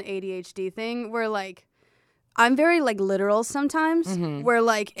that's like an ADHD thing where like, I'm very like literal sometimes where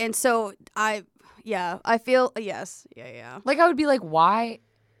like, and so I feel, yes. Yeah. Like I would be like, why?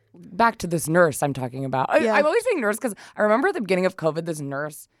 Back to this nurse I'm talking about. I'm always saying nurse because I remember at the beginning of COVID, this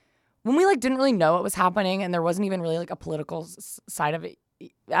nurse, when we like didn't really know what was happening and there wasn't even really like a political side of it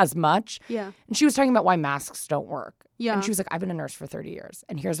as much. Yeah. And she was talking about why masks don't work. Yeah. And she was like, I've been a nurse for 30 years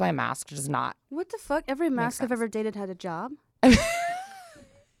and here's why a mask does not. What the fuck? Every mask I've ever dated had a job?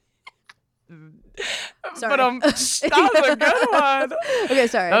 Sorry. But that was a good one. Okay,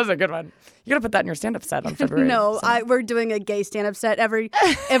 sorry. That was a good one. You gotta put that in your stand-up set on February. No, we're doing a gay stand-up set. Every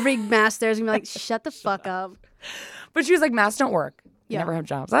mask there's gonna be like, shut the fuck up. But she was like, masks don't work. You never have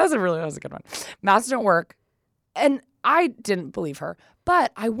jobs. That was a good one. Masks don't work. And I didn't believe her.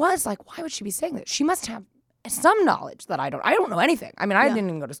 But I was like, why would she be saying this? She must have some knowledge that I don't know anything. I mean, I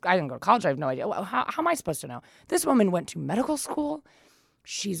didn't go to college. I have no idea. How am I supposed to know? This woman went to medical school.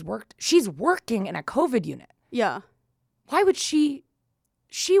 She's working in a COVID unit. Yeah. Why would she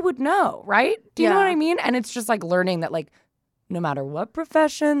would know, right? Do you know what I mean? And it's just like learning that, like, no matter what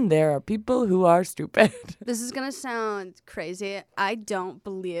profession, there are people who are stupid. This is going to sound crazy. I don't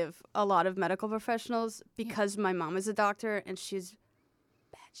believe a lot of medical professionals because my mom is a doctor and she's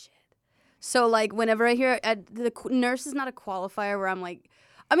bad shit. So, like, whenever I hear the nurse is not a qualifier where I'm like,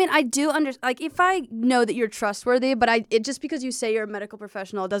 I mean, I do understand, like, if I know that you're trustworthy, but just because you say you're a medical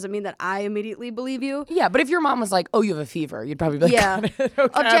professional doesn't mean that I immediately believe you. Yeah, but if your mom was like, oh, you have a fever, you'd probably be like, yeah, okay,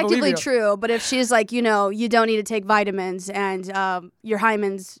 objectively true. But if she's like, you know, you don't need to take vitamins and your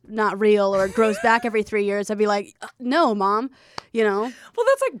hymen's not real or it grows back every 3 years, I'd be like, no, Mom, you know? Well,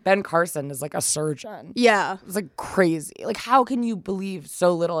 that's like Ben Carson is like a surgeon. Yeah. It's like crazy. Like, how can you believe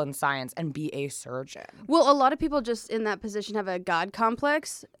so little in science and be a surgeon? Well, a lot of people just in that position have a God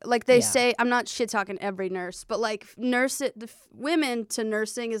complex. Like they say, I'm not shit talking every nurse, but like women to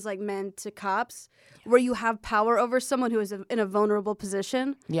nursing is like men to cops, where you have power over someone who is in a vulnerable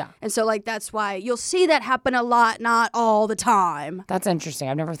position. Yeah. And so like that's why you'll see that happen a lot, not all the time. That's interesting.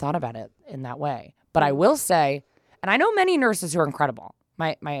 I've never thought about it in that way. But I will say, and I know many nurses who are incredible.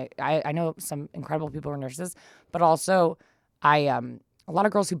 I know some incredible people who are nurses, but also a lot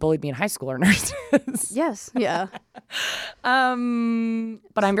of girls who bullied me in high school are nurses. Yes. Yeah.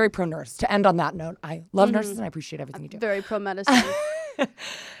 But I'm very pro-nurse. To end on that note, I love nurses and I appreciate everything you do. Very pro-medicine.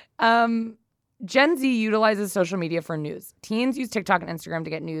 Gen Z utilizes social media for news. Teens use TikTok and Instagram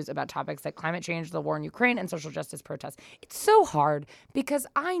to get news about topics like climate change, the war in Ukraine, and social justice protests. It's so hard because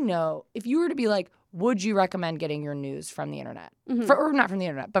I know if you were to be like, would you recommend getting your news from the internet? Or not from the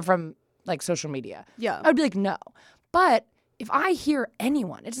internet, but from like social media? Yeah. I would be like, no. But if I hear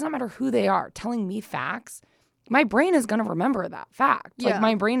anyone, it does not matter who they are, telling me facts, my brain is going to remember that fact. Yeah. Like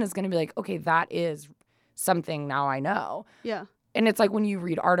my brain is going to be like, okay, that is something now I know. Yeah. And it's like when you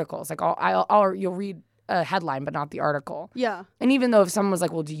read articles, like you'll read a headline, but not the article. Yeah. And even though if someone was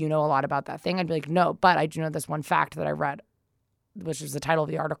like, well, do you know a lot about that thing? I'd be like, no, but I do know this one fact that I read, which is the title of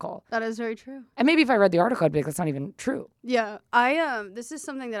the article. That is very true. And maybe if I read the article, I'd be like, that's not even true. Yeah. This is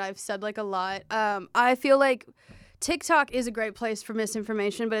something that I've said like a lot. I feel like TikTok is a great place for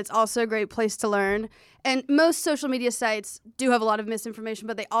misinformation, but it's also a great place to learn. And most social media sites do have a lot of misinformation,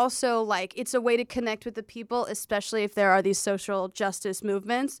 but they also it's a way to connect with the people, especially if there are these social justice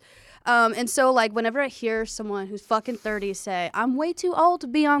movements. And so whenever I hear someone who's fucking 30 say, I'm way too old to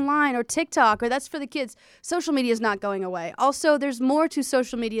be online, or TikTok, or that's for the kids, social media is not going away. Also, there's more to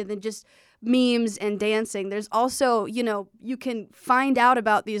social media than just memes and dancing. There's also, you can find out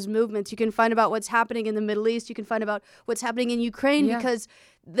about these movements. You can find about what's happening in the Middle East. You can find about what's happening in Ukraine because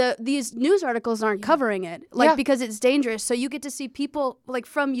these news articles aren't covering it, because it's dangerous. So you get to see people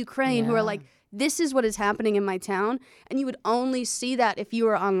from Ukraine who are like, this is what is happening in my town. And you would only see that if you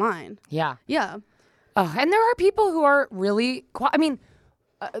were online. Yeah. Yeah. And there are people who are really,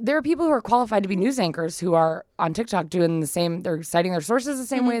 there are people who are qualified to be news anchors who are on TikTok doing the same. They're citing their sources the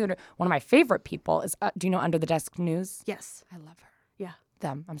same way. One of my favorite people is, do you know Under the Desk News? Yes. I love her. Yeah.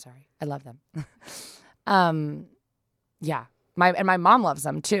 Them. I'm sorry. I love them. Yeah. My mom loves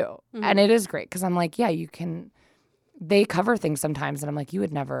them too. And it is great because I'm like, yeah, they cover things sometimes. And I'm like,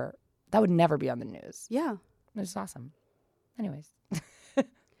 that would never be on the news. Yeah. It's awesome. Anyways.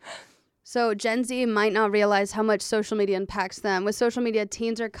 So Gen Z might not realize how much social media impacts them. With social media,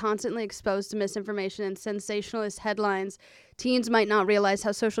 teens are constantly exposed to misinformation and sensationalist headlines. Teens might not realize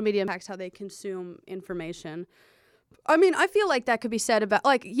how social media impacts how they consume information. I mean, I feel like that could be said about,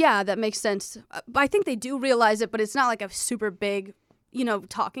 that makes sense. I think they do realize it, but it's not like a super big,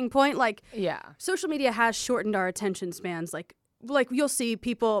 talking point. Social media has shortened our attention spans. Like you'll see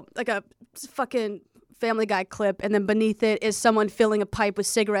people, like a fucking Family Guy clip, and then beneath it is someone filling a pipe with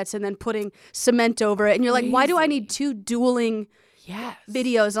cigarettes and then putting cement over it. And you're like, why do I need two dueling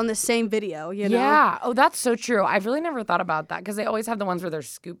videos on the same video, Yeah. Oh, that's so true. I've really never thought about that because they always have the ones where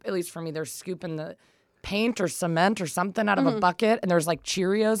at least for me, they're scooping the paint or cement or something out of a bucket and there's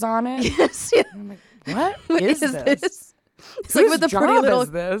Cheerios on it. Yes. Yeah. And I'm like, what is this? It's like with the pretty little, is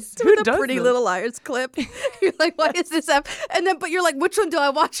this? With the Pretty Little Liars clip. You're like, why is this up? But you're like, which one do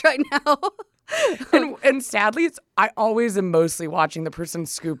I watch right now? And sadly, I always am mostly watching the person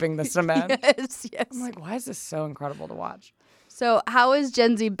scooping the cement. Yes. I'm like, why is this so incredible to watch? So how is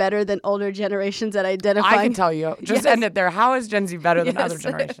Gen Z better than older generations at identifying? I can tell you. Just end it there. How is Gen Z better than other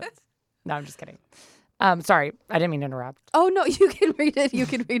generations? No, I'm just kidding. Sorry, I didn't mean to interrupt. Oh, no, you can read it. You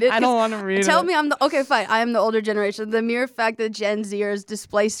can read it. I don't want to read it. Tell me okay, fine. I am the older generation. The mere fact that Gen Zers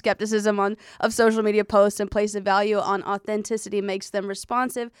display skepticism of social media posts and place a value on authenticity makes them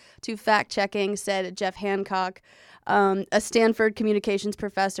responsive to fact-checking, said Jeff Hancock, a Stanford communications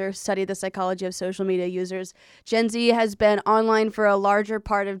professor who studied the psychology of social media users. Gen Z has been online for a larger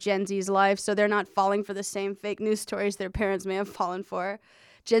part of Gen Z's life, so they're not falling for the same fake news stories their parents may have fallen for.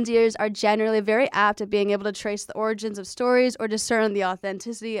 Gen Zers are generally very apt at being able to trace the origins of stories or discern the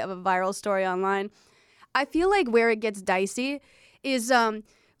authenticity of a viral story online. I feel like where it gets dicey is,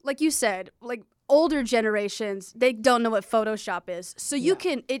 like you said, like older generations, they don't know what Photoshop is. So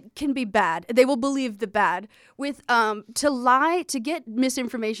it can be bad. They will believe the bad. With to get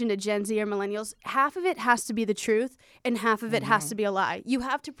misinformation to Gen Z or millennials, half of it has to be the truth and half of it has to be a lie. You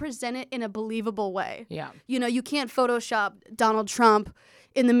have to present it in a believable way. Yeah. You know, you can't Photoshop Donald Trump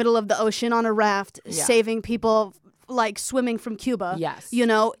in the middle of the ocean on a raft saving people like swimming from Cuba. Yes. You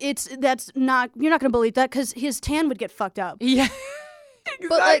know, you're not going to believe that because his tan would get fucked up. Yeah. Exactly.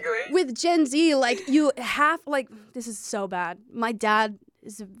 But like with Gen Z, like you have this is so bad. My dad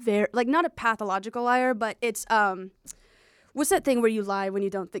is not a pathological liar, but it's what's that thing where you lie when you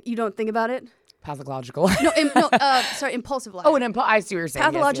don't think about it? Pathological. Sorry, impulsive liar. Oh, I see what you're saying.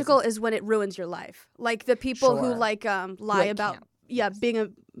 Pathological is when it ruins your life. Like the people who lie about being a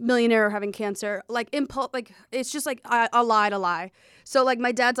millionaire or having cancer. It's just like a lie to lie. So like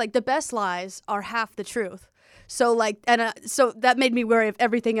my dad's like the best lies are half the truth. So so that made me wary of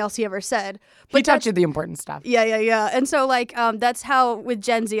everything else he ever said. But he touched the important stuff. Yeah. And so that's how with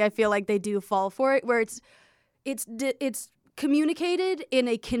Gen Z I feel like they do fall for it, where it's communicated in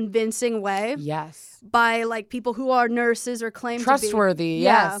a convincing way. Yes. By like people who are nurses or claim trustworthy. To be.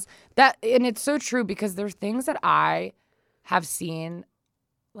 Yes. And it's so true because there's things that I have seen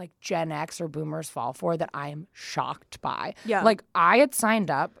like Gen X or boomers fall for that I am shocked by. Yeah. Like I had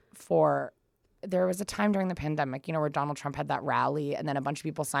signed up for. There was a time during the pandemic, where Donald Trump had that rally and then a bunch of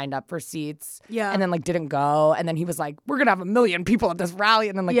people signed up for seats and then didn't go. And then he was like, we're going to have 1 million people at this rally.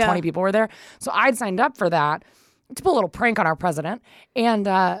 And then 20 people were there. So I'd signed up for that to pull a little prank on our president. And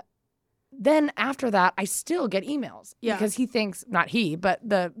then after that, I still get emails because he thinks, not he, but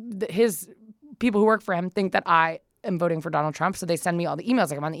his people who work for him think that I am voting for Donald Trump. So they send me all the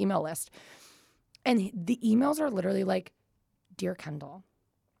emails. Like I'm on the email list. And the emails are literally like, Dear Kendall,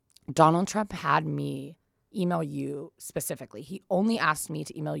 Donald Trump had me email you specifically. He only asked me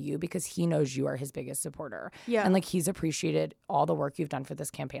to email you because he knows you are his biggest supporter. Yeah. And he's appreciated all the work you've done for this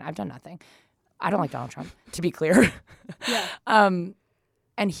campaign. I've done nothing. I don't like Donald Trump, to be clear. Yeah.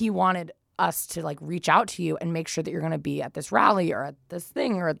 And he wanted us to reach out to you and make sure that you're going to be at this rally or at this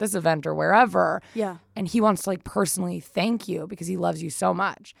thing or at this event or wherever. Yeah. And he wants to personally thank you because he loves you so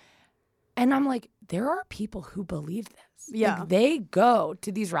much. And I'm like, there are people who believe this. Yeah. They go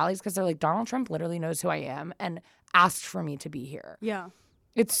to these rallies because they're like, Donald Trump literally knows who I am and asked for me to be here. Yeah.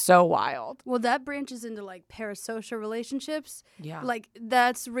 It's so wild. Well, that branches into parasocial relationships. Yeah.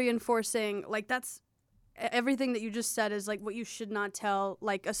 That's reinforcing, that's everything that you just said is what you should not tell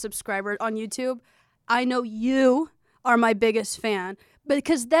a subscriber on YouTube. I know you are my biggest fan.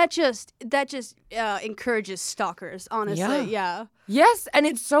 Because that just encourages stalkers, honestly. Yeah. Yes, and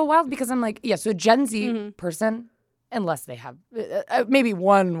it's so wild because I'm so Gen Z person, unless they have maybe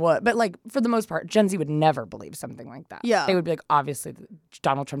one would, but for the most part, Gen Z would never believe something like that. Yeah, they would be obviously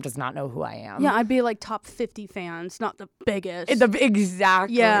Donald Trump does not know who I am. Yeah, I'd be top 50 fans, not the biggest.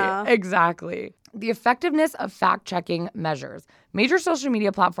 Exactly. Yeah, exactly. The effectiveness of fact-checking measures. Major social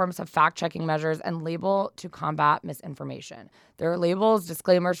media platforms have fact-checking measures and label to combat misinformation. There are labels,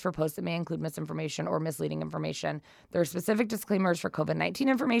 disclaimers for posts that may include misinformation or misleading information. There are specific disclaimers for COVID-19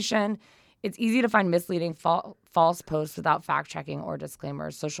 information. It's easy to find misleading false posts without fact-checking or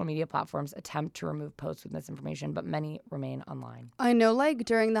disclaimers. Social media platforms attempt to remove posts with misinformation, but many remain online. I know,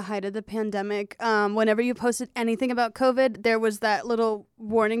 during the height of the pandemic, whenever you posted anything about COVID, there was that little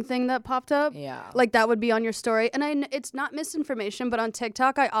warning thing that popped up. Yeah. That would be on your story. And it's not misinformation, but on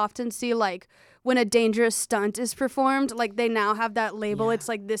TikTok, I often see, when a dangerous stunt is performed, they now have that label. Yeah. It's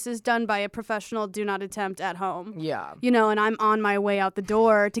this is done by a professional, do not attempt at home. Yeah. And I'm on my way out the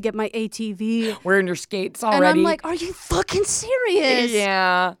door to get my ATV. Wearing your skates already. And I'm like, are you fucking serious?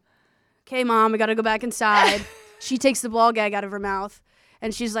 Yeah. Okay, Mom, we got to go back inside. She takes the ball gag out of her mouth,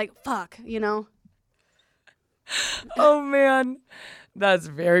 and she's like, fuck, Oh, man. That's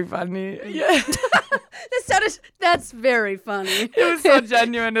very funny. Yeah. That's very funny. It was so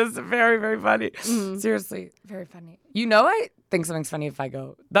genuine. It was very, very funny. Mm. Seriously, very funny. I think something's funny if I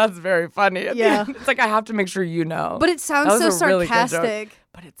go, that's very funny. Yeah. It's I have to make sure you know. But it sounds so sarcastic.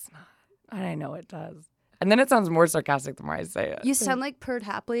 But it's not. And I know it does. And then it sounds more sarcastic the more I say it. You sound like Perd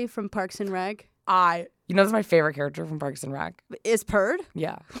Hapley from Parks and Rec. You know, that's my favorite character from Parks and Rec. Is Perd?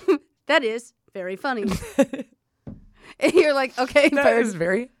 Yeah. That is very funny. And you're like, okay, That Perd. is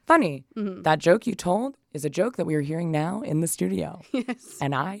very funny. That joke you told is a joke that we are hearing now in the studio. Yes.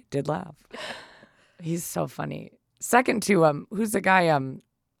 And I did laugh. He's so funny. Second to who's the guy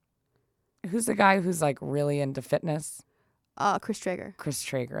who's like really into fitness? Chris Traeger. Chris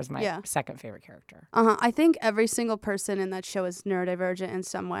Traeger is my second favorite character. I think every single person in that show is neurodivergent in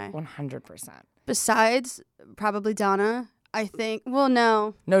some way. 100%. Besides probably Donna, I think. Well,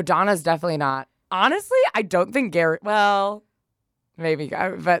 no. No, Donna's definitely not. Honestly, I don't think Gary. Well, maybe,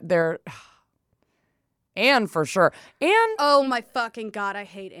 but they're. Anne for sure. Anne. Oh my fucking God, I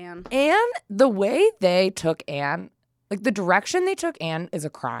hate Anne. Anne, the way they took Anne, like the direction they took Anne is a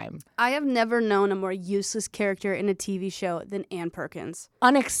crime. I have never known a more useless character in a TV show than Anne Perkins.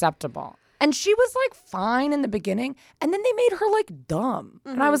 Unacceptable. And she was like fine in the beginning, and then they made her like dumb.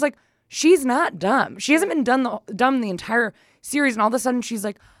 And I was like, she's not dumb. She hasn't been dumb the entire series, and all of a sudden she's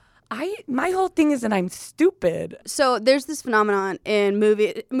like, my whole thing is that I'm stupid. So there's this phenomenon in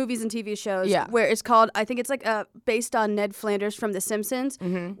movies and TV shows where it's called, I think it's like based on Ned Flanders from The Simpsons,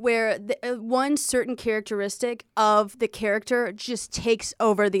 where one certain characteristic of the character just takes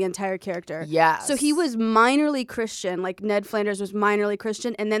over the entire character. Yes. So he was minorly Christian, like Ned Flanders was minorly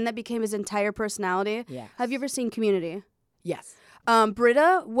Christian, and then that became his entire personality. Yes. Have you ever seen Community? Yes.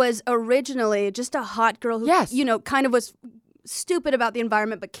 Britta was originally just a hot girl who, kind of was stupid about the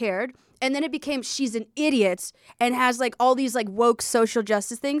environment but cared, and then it became she's an idiot and has like all these like woke social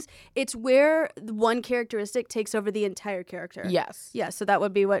justice things. It's where one characteristic takes over the entire character. Yes. So that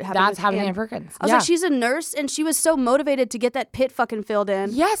would be what happened. That's happening in Perkins. I was like, she's a nurse and she was so motivated to get that pit fucking filled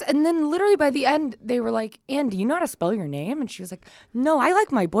in. Yes, and then literally by the end they were like, Anne, do you know how to spell your name? And she was like, no, I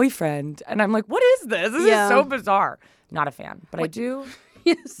like my boyfriend. And I'm like, what is this? This is so bizarre. Not a fan, but I do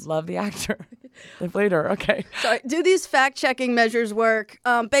love the actor. They played her. Okay. So do these fact-checking measures work?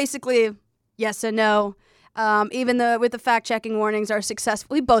 Basically, yes and no. Even with the fact-checking warnings are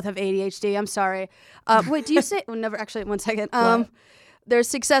successful. We both have ADHD. I'm sorry. Wait, do you say? Well, never. Actually, 1 second. They're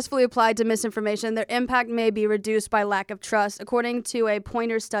successfully applied to misinformation. Their impact may be reduced by lack of trust. According to a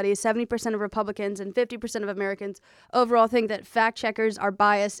Poynter study, 70% of Republicans and 50% of Americans overall think that fact checkers are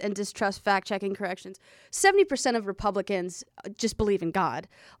biased and distrust fact-checking corrections. 70% of Republicans just believe in God.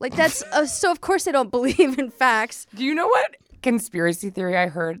 Like that's so. Of course, they don't believe in facts. Do you know what conspiracy theory I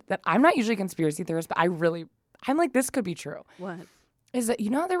heard? That I'm not usually a conspiracy theorist, but I'm like, this could be true. What? Is that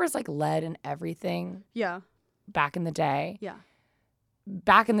how there was like lead in everything? Yeah. Back in the day. Yeah.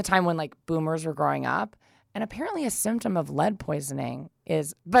 Back in the time when like boomers were growing up. And apparently a symptom of lead poisoning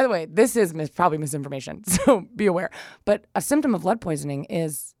is, by the way, this is probably misinformation, so be aware. But a symptom of lead poisoning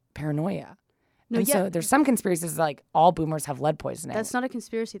is paranoia. So there's some conspiracies like all boomers have lead poisoning. That's not a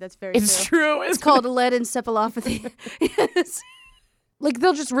conspiracy. That's very It's true. It's called lead encephalopathy. Yes. Like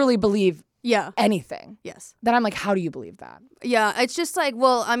they'll just really believe anything. Yes. Then I'm like, how do you believe that? Yeah. It's just like,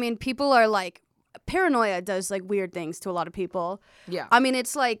 well, I mean, people are like, paranoia does like weird things to a lot of people. Yeah. I mean,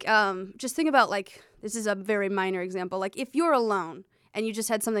 it's like, just think about like, this is a very minor example. Like if you're alone and you just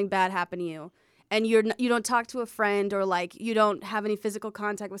had something bad happen to you and you don't talk to a friend or like you don't have any physical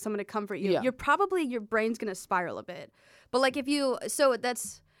contact with someone to comfort you, you're probably, your brain's going to spiral a bit. But like if you, so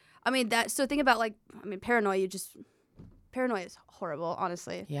think about like, I mean, paranoia is horrible,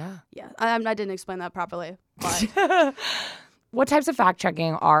 honestly. Yeah. Yeah. I didn't explain that properly. But. What types of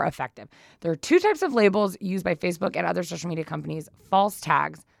fact-checking are effective? There are two types of labels used by Facebook and other social media companies. False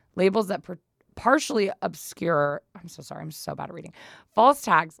tags, labels that partially obscure. I'm so sorry. I'm so bad at reading. False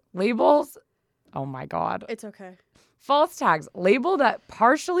tags, labels. Oh, my God. It's okay. False tags, label that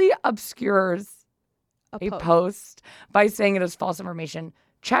partially obscures a post by saying it is false information,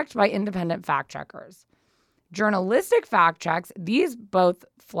 checked by independent fact-checkers. Journalistic fact checks, these both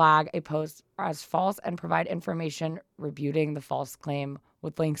flag a post as false and provide information rebuting the false claim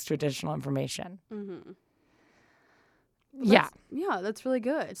with links to additional information. Mm-hmm. Yeah, that's really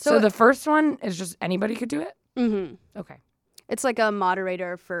good. So the first one is just anybody could do it? Mm-hmm. Okay. It's like a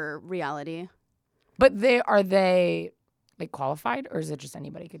moderator for reality. But are they like qualified or is it just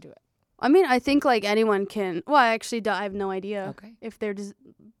anybody could do it? I mean, I think like anyone can. Well, I have no idea if they're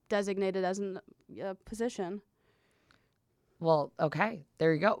designated as a position. Well, okay,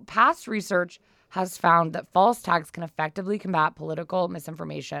 there you go. Past research has found that false tags can effectively combat political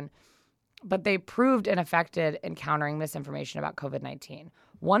misinformation, but they proved ineffective in countering misinformation about COVID-19.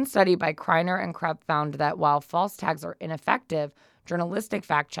 One study by Kreiner and Krupp found that while false tags are ineffective, journalistic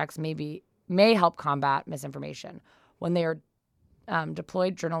fact checks may help combat misinformation. When they are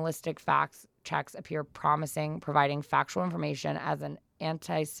deployed, journalistic fact checks appear promising, providing factual information as an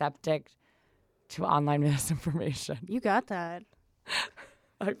antiseptic to online misinformation. You got that.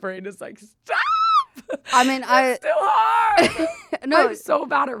 My brain is like, stop! I mean, It's too hard. No. I'm so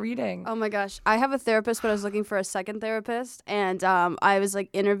bad at reading. Oh my gosh. I have a therapist, but I was looking for a second therapist, and I was like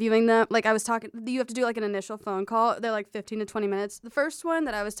interviewing them. Like I was talking, you have to do like an initial phone call. They're like 15 to 20 minutes. The first one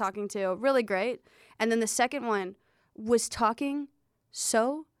that I was talking to, really great. And then the second one was talking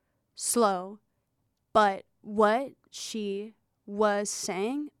so slow, but what she was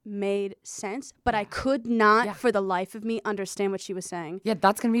saying made sense, but I could not for the life of me understand what she was saying. Yeah,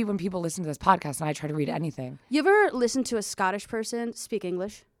 that's going to be when people listen to this podcast and I try to read anything. You ever listen to a Scottish person speak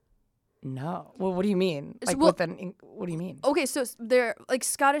English? No. Well, what do you mean? Like Well, what do you mean? Okay, so they're like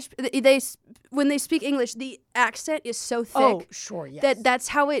Scottish. They when they speak English, the accent is so thick. Oh, sure, yes. That's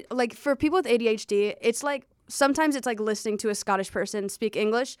how it, like, for people with ADHD, it's like sometimes it's like listening to a Scottish person speak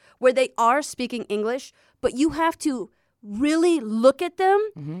English where they are speaking English, but you have to really look at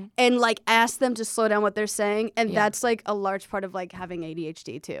them and like ask them to slow down what they're saying, and that's like a large part of like having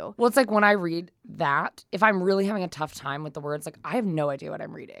ADHD too. Well, it's like when I read that, if I'm really having a tough time with the words, like I have no idea what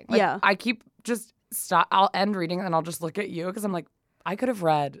I'm reading. Like, Yeah. I keep just stop. I'll end reading and I'll just look at you because I'm like, I could have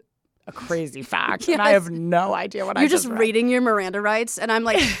read a crazy fact and I have no idea what You're I just read. reading your Miranda rights, and I'm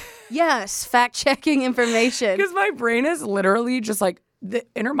like, yes, fact checking information. Because my brain is literally just like, the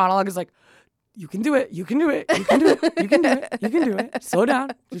inner monologue is like, you can do it. You can do it. You can do it. You can do it. You can do it. Slow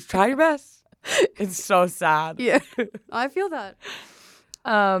down. Just try your best. It's so sad. Yeah, I feel that.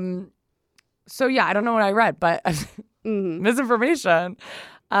 So yeah, I don't know what I read, but misinformation.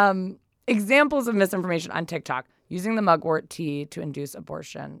 Examples of misinformation on TikTok: using the mugwort tea to induce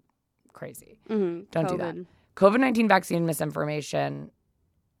abortion. Crazy. Don't do that. COVID-19 vaccine misinformation.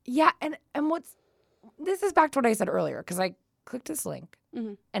 Yeah, and this is back to what I said earlier, because I clicked this link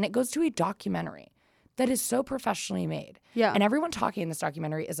and it goes to a documentary that is so professionally made. Yeah. And everyone talking in this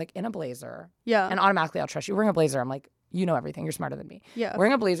documentary is like in a blazer. Yeah. And automatically I'll trust you. Wearing a blazer, I'm like, you know everything. You're smarter than me. Yeah.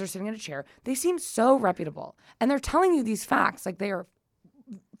 Wearing a blazer, sitting in a chair. They seem so reputable. And they're telling you these facts like they are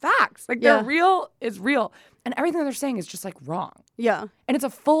facts. Like they're real is real. And everything they're saying is just like wrong. Yeah. And it's a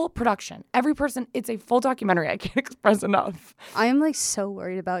full production. Every person, it's a full documentary. I can't express enough. I am like so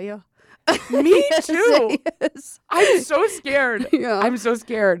worried about you. Me too. Yes. I'm so scared. Yeah. I'm so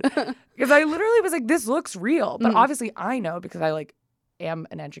scared. Because I literally was like, this looks real. But obviously I know, because I like am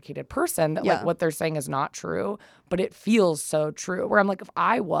an educated person, that like what they're saying is not true. But it feels so true. Where I'm like, if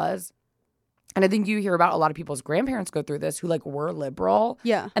I was, and I think you hear about a lot of people's grandparents go through this who like were liberal.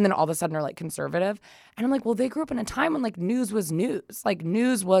 Yeah. And then all of a sudden are like conservative. And I'm like, well, they grew up in a time when like news was news. Like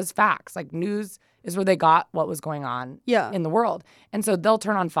news was facts. Like news is where they got what was going on in the world. And so they'll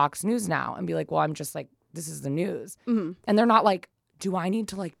turn on Fox News now and be like, well, I'm just like, this is the news. And they're not like, do I need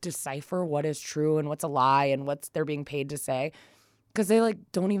to like decipher what is true and what's a lie and what's they're being paid to say? Because they like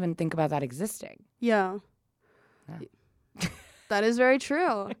don't even think about that existing. Yeah. That is very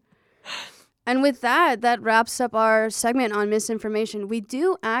true. And with that, that wraps up our segment on misinformation. We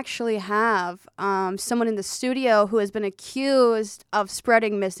do actually have someone in the studio who has been accused of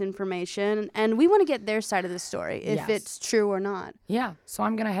spreading misinformation, and we want to get their side of the story, if it's true or not. Yeah. So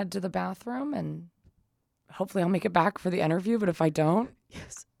I'm going to head to the bathroom, and hopefully I'll make it back for the interview. But if I don't,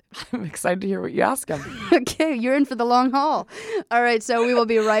 I'm excited to hear what you ask him. Okay, you're in for the long haul. All right, so we will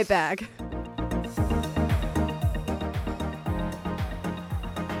be right back.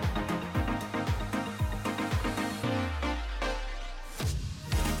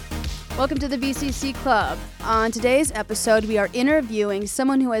 Welcome to the BCC Club. On today's episode, we are interviewing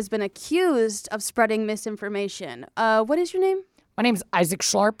someone who has been accused of spreading misinformation. What is your name? My name's Isaac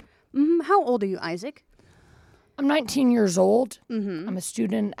Schlarp. How old are you, Isaac? I'm 19 years old. I'm a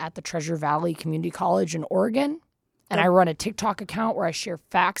student at the Treasure Valley Community College in Oregon, and I run a TikTok account where I share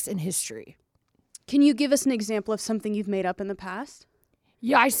facts and history. Can you give us an example of something you've made up in the past?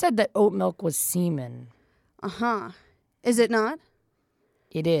 Yeah, I said that oat milk was semen. Is it not?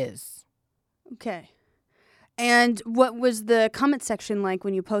 It is. Okay. And what was the comment section like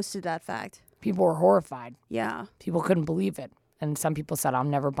when you posted that fact? People were horrified. Yeah. People couldn't believe it. And some people said, I'm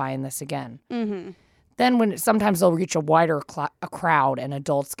never buying this again. Then sometimes they'll reach a wider a crowd and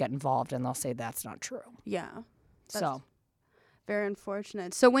adults get involved and they'll say that's not true. Yeah. So very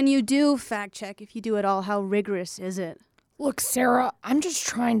unfortunate. So when you do fact check, if you do it all, how rigorous is it? Look, Sarah, I'm just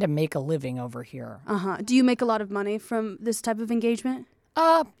trying to make a living over here. Do you make a lot of money from this type of engagement?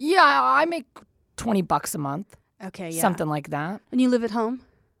 Yeah, I make $20 a month. Okay, yeah. Something like that. And you live at home?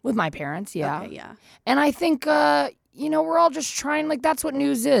 With my parents, yeah. Okay, yeah. And I think, we're all just trying, like, that's what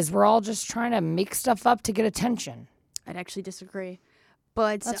news is. We're all just trying to make stuff up to get attention. I'd actually disagree.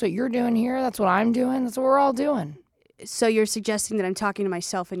 But That's what you're doing here. That's what I'm doing. That's what we're all doing. so you're suggesting that I'm talking to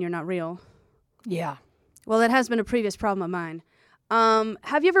myself and you're not real? Yeah. Well, that has been a previous problem of mine.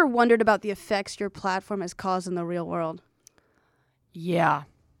 Have you ever wondered about the effects your platform has caused in the real world? Yeah.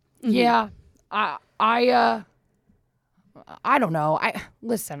 Yeah. I don't know.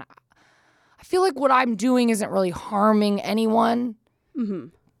 Listen, I feel like what I'm doing isn't really harming anyone.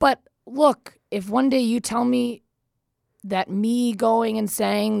 But look, if one day you tell me that me going and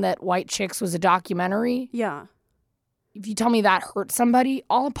saying that White Chicks was a documentary, Yeah. if you tell me that hurt somebody,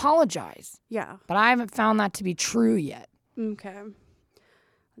 I'll apologize. Yeah. But I haven't found that to be true yet. Okay.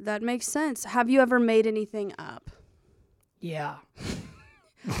 That makes sense. Have you ever made anything up? Yeah.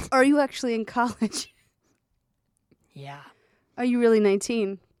 Are you actually in college? Yeah. Are you really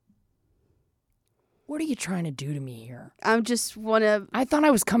 19? What are you trying to do to me here? I just want to... I thought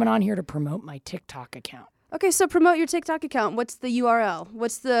I was coming on here to promote my TikTok account. Okay, so promote your TikTok account. What's the URL?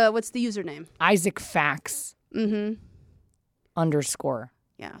 What's the username? Isaac Facts Mm-hmm. _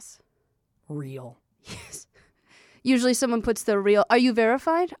 Yes. real. Yes. Usually someone puts the real... Are you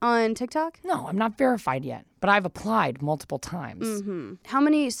verified on TikTok? No, I'm not verified yet, but I've applied multiple times. Mm-hmm. How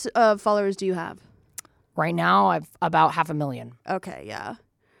many followers do you have? Right now, I've about 500,000. Okay, yeah.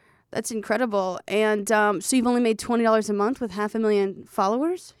 That's incredible. And so you've only made $20 a month with 500,000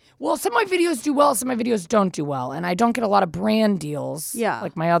 followers? Well, some of my videos do well, some of my videos don't do well, and I don't get a lot of brand deals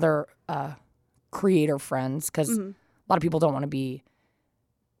like my other creator friends, because a lot of people don't want to be,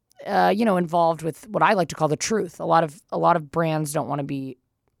 involved with what I like to call the truth. A lot of brands don't want to be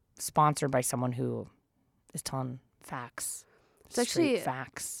sponsored by someone who is telling facts. It's actually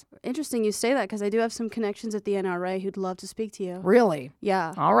facts. interesting you say that, because I do have some connections at the NRA who'd love to speak to you. Really?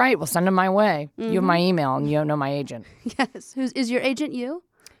 Yeah. All right, well, send them my way. You have my email, and you know my agent. Yes. Is your agent you?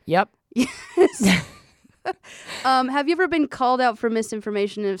 Yep. Yes. Have you ever been called out for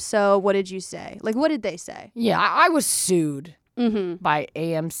misinformation? If so, what did you say? Like, what did they say? Yeah, I was sued by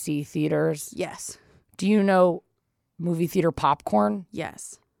AMC theaters. Yes. Do you know movie theater popcorn?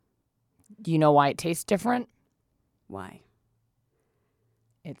 Yes. Do you know why it tastes different? Why?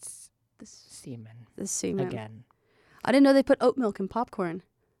 It's semen. The semen. Again. I didn't know they put oat milk in popcorn.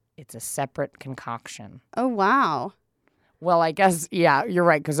 It's a separate concoction. Oh, wow. Well, I guess, yeah, you're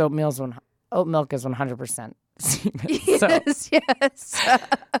right, because oat milk is 100% semen. Yes, yes.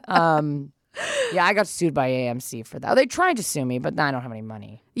 Yeah, I got sued by AMC for that. They tried to sue me, but I don't have any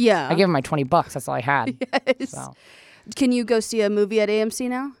money. Yeah. I gave them my $20. That's all I had. Yes. So Can you go see a movie at AMC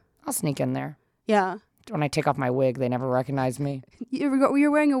now? I'll sneak in there. Yeah. When I take off my wig, they never recognize me. You're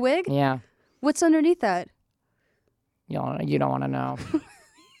wearing a wig? Yeah. What's underneath that? You don't want to know.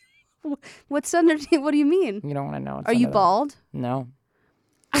 What's underneath? What do you mean? You don't want to know. Are you bald? No.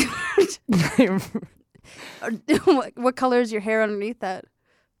 What color is your hair underneath that?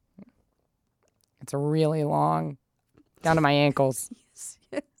 It's really long, down to my ankles.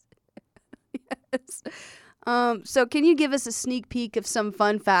 Yes. So can you give us a sneak peek of some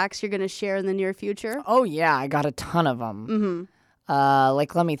fun facts you're going to share in the near future? Oh, yeah. I got a ton of them. Mm-hmm.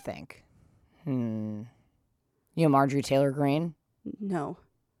 Let me think. You know Marjorie Taylor Greene? No.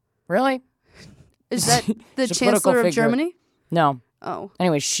 Really? Is that the She's a Chancellor of political figure. Germany? No. Oh.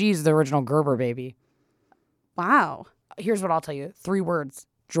 Anyway, she's the original Gerber baby. Wow. Here's what I'll tell you. 3 words.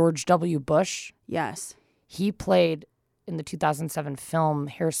 George W. Bush. Yes. He played in the 2007 film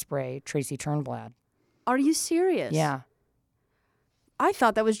Hairspray, Tracy Turnblad. Are you serious? Yeah. I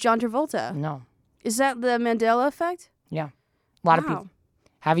thought that was John Travolta. No. Is that the Mandela effect? Yeah. A lot of people.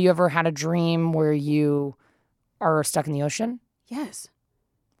 Have you ever had a dream where you are stuck in the ocean? Yes.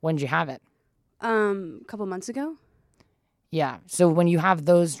 When did you have it? A couple months ago. Yeah. So when you have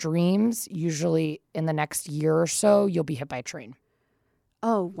those dreams, usually in the next year or so, you'll be hit by a train.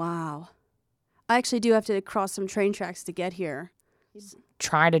 Oh, wow. I actually do have to cross some train tracks to get here.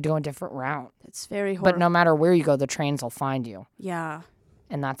 Try to do a different route. It's very But no matter where you go, the trains will find you. Yeah.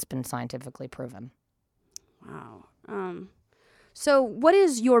 And that's been scientifically proven. Wow. So what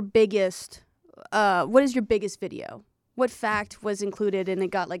is your biggest video? What fact was included and it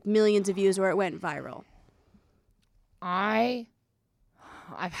got like millions of views or it went viral? I've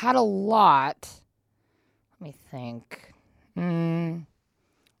had a lot. Let me think.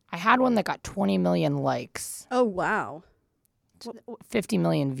 I had one that got 20 million likes. Oh, wow. 50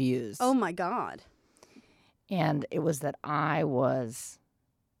 million views. Oh, my God. And it was that I was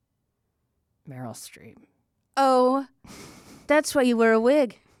Meryl Streep. Oh, that's why you wear a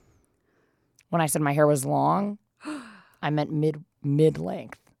wig. When I said my hair was long, I meant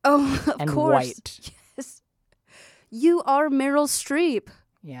mid-length. Oh, of and course. White. Yes. You are Meryl Streep.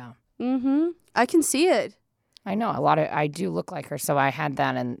 Yeah. Mm-hmm. I can see it. I know. I do look like her, so I had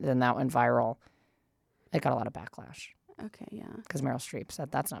that, and then that went viral. It got a lot of backlash. Okay, yeah. Because Meryl Streep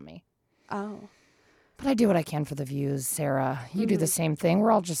said, that's not me. Oh. But I do what I can for the views, Sarah. You do the same thing.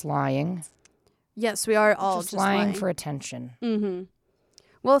 We're all just lying. Yes, we are all just lying for attention. Mm-hmm.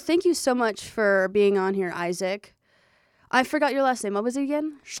 Well, thank you so much for being on here, Isaac. I forgot your last name. What was it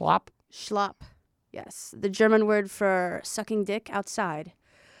again? Schlop. Schlop. Yes, the German word for sucking dick outside.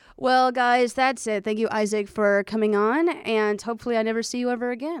 Well, guys, that's it. Thank you, Isaac, for coming on, and hopefully I never see you ever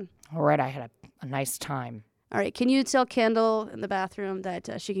again. All right, I had a nice time. All right, can you tell Kendall in the bathroom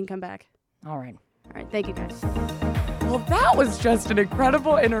that she can come back? All right. All right, thank you, guys. Well, that was just an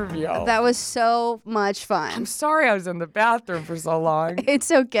incredible interview. That was so much fun. I'm sorry I was in the bathroom for so long.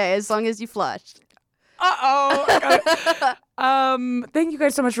 It's okay, as long as you flushed. Thank you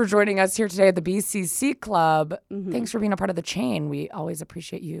guys so much for joining us here today at the BCC Club. Thanks for being a part of the chain. We always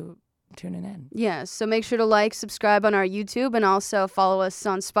appreciate you tuning in. Yes, so make sure to like, subscribe on our YouTube, and also follow us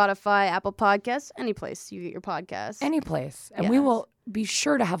on Spotify, Apple Podcasts, any place you get your podcasts. Any place. And we will be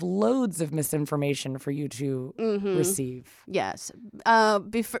sure to have loads of misinformation for you to receive. Yes.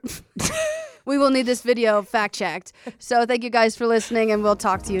 We will need this video fact-checked. So thank you guys for listening, and we'll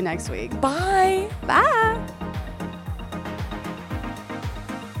talk to you next week. Bye. Bye.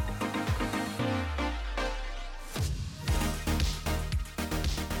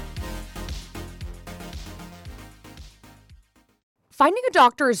 Finding a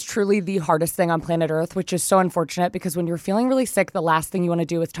doctor is truly the hardest thing on planet Earth, which is so unfortunate because when you're feeling really sick, the last thing you want to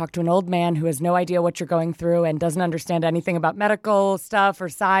do is talk to an old man who has no idea what you're going through and doesn't understand anything about medical stuff or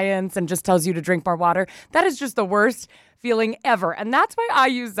science and just tells you to drink more water. That is just the worst feeling ever. And that's why I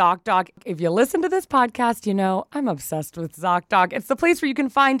use ZocDoc. If you listen to this podcast, you know I'm obsessed with ZocDoc. It's the place where you can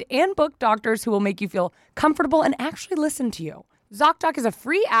find and book doctors who will make you feel comfortable and actually listen to you. ZocDoc is a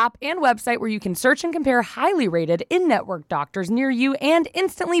free app and website where you can search and compare highly rated in-network doctors near you and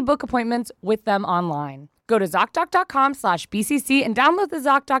instantly book appointments with them online. Go to ZocDoc.com/BCC and download the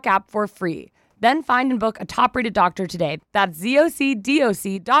ZocDoc app for free. Then find and book a top-rated doctor today. That's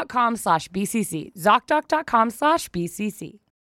ZocDoc.com/BCC. ZocDoc.com/BCC.